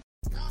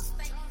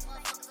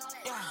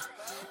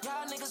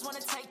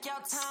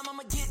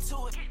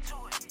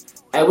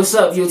 Hey, what's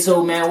up,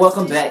 YouTube, man?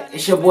 Welcome back.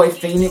 It's your boy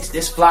Phoenix.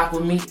 This Flock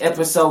With Me,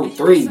 episode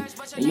 3.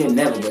 And you'll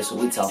never guess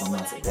what we talking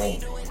about today,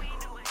 man.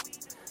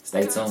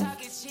 Stay tuned.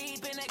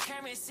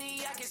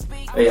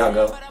 There y'all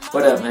go.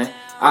 What up, man?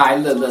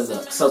 Alright,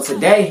 look. So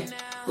today,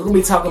 we're going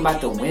to be talking about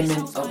the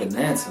women of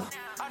Atlanta.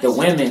 The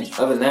women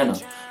of Atlanta.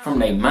 From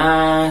their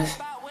minds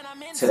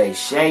to their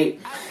shape,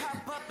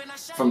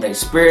 from their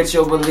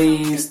spiritual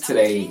beliefs to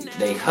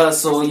they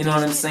hustle, you know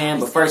what I'm saying?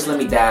 But first, let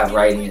me dive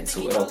right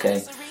into it,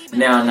 okay?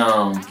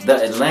 Now,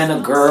 the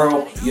Atlanta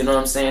girl, you know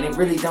what I'm saying? It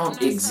really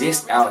don't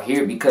exist out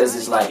here because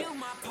it's like,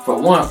 for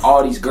one,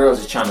 all these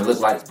girls are trying to look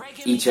like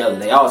each other.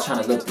 They all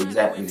trying to look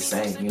exactly the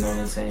same, you know what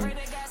I'm saying?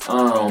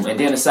 And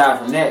then aside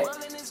from that,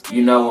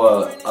 you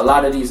know, a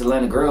lot of these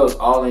Atlanta girls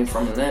all ain't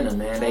from Atlanta,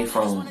 man. They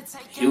from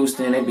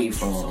Houston, they be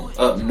from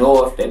up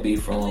north, they be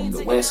from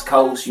the West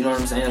Coast, you know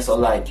what I'm saying? So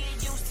like,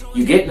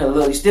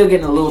 you're still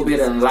getting a little bit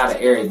of a lot of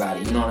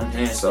everybody, you know what I'm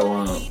saying?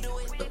 So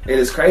it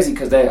is crazy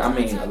because a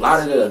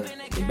lot of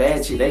the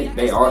bad shit,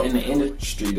 they are in the industry.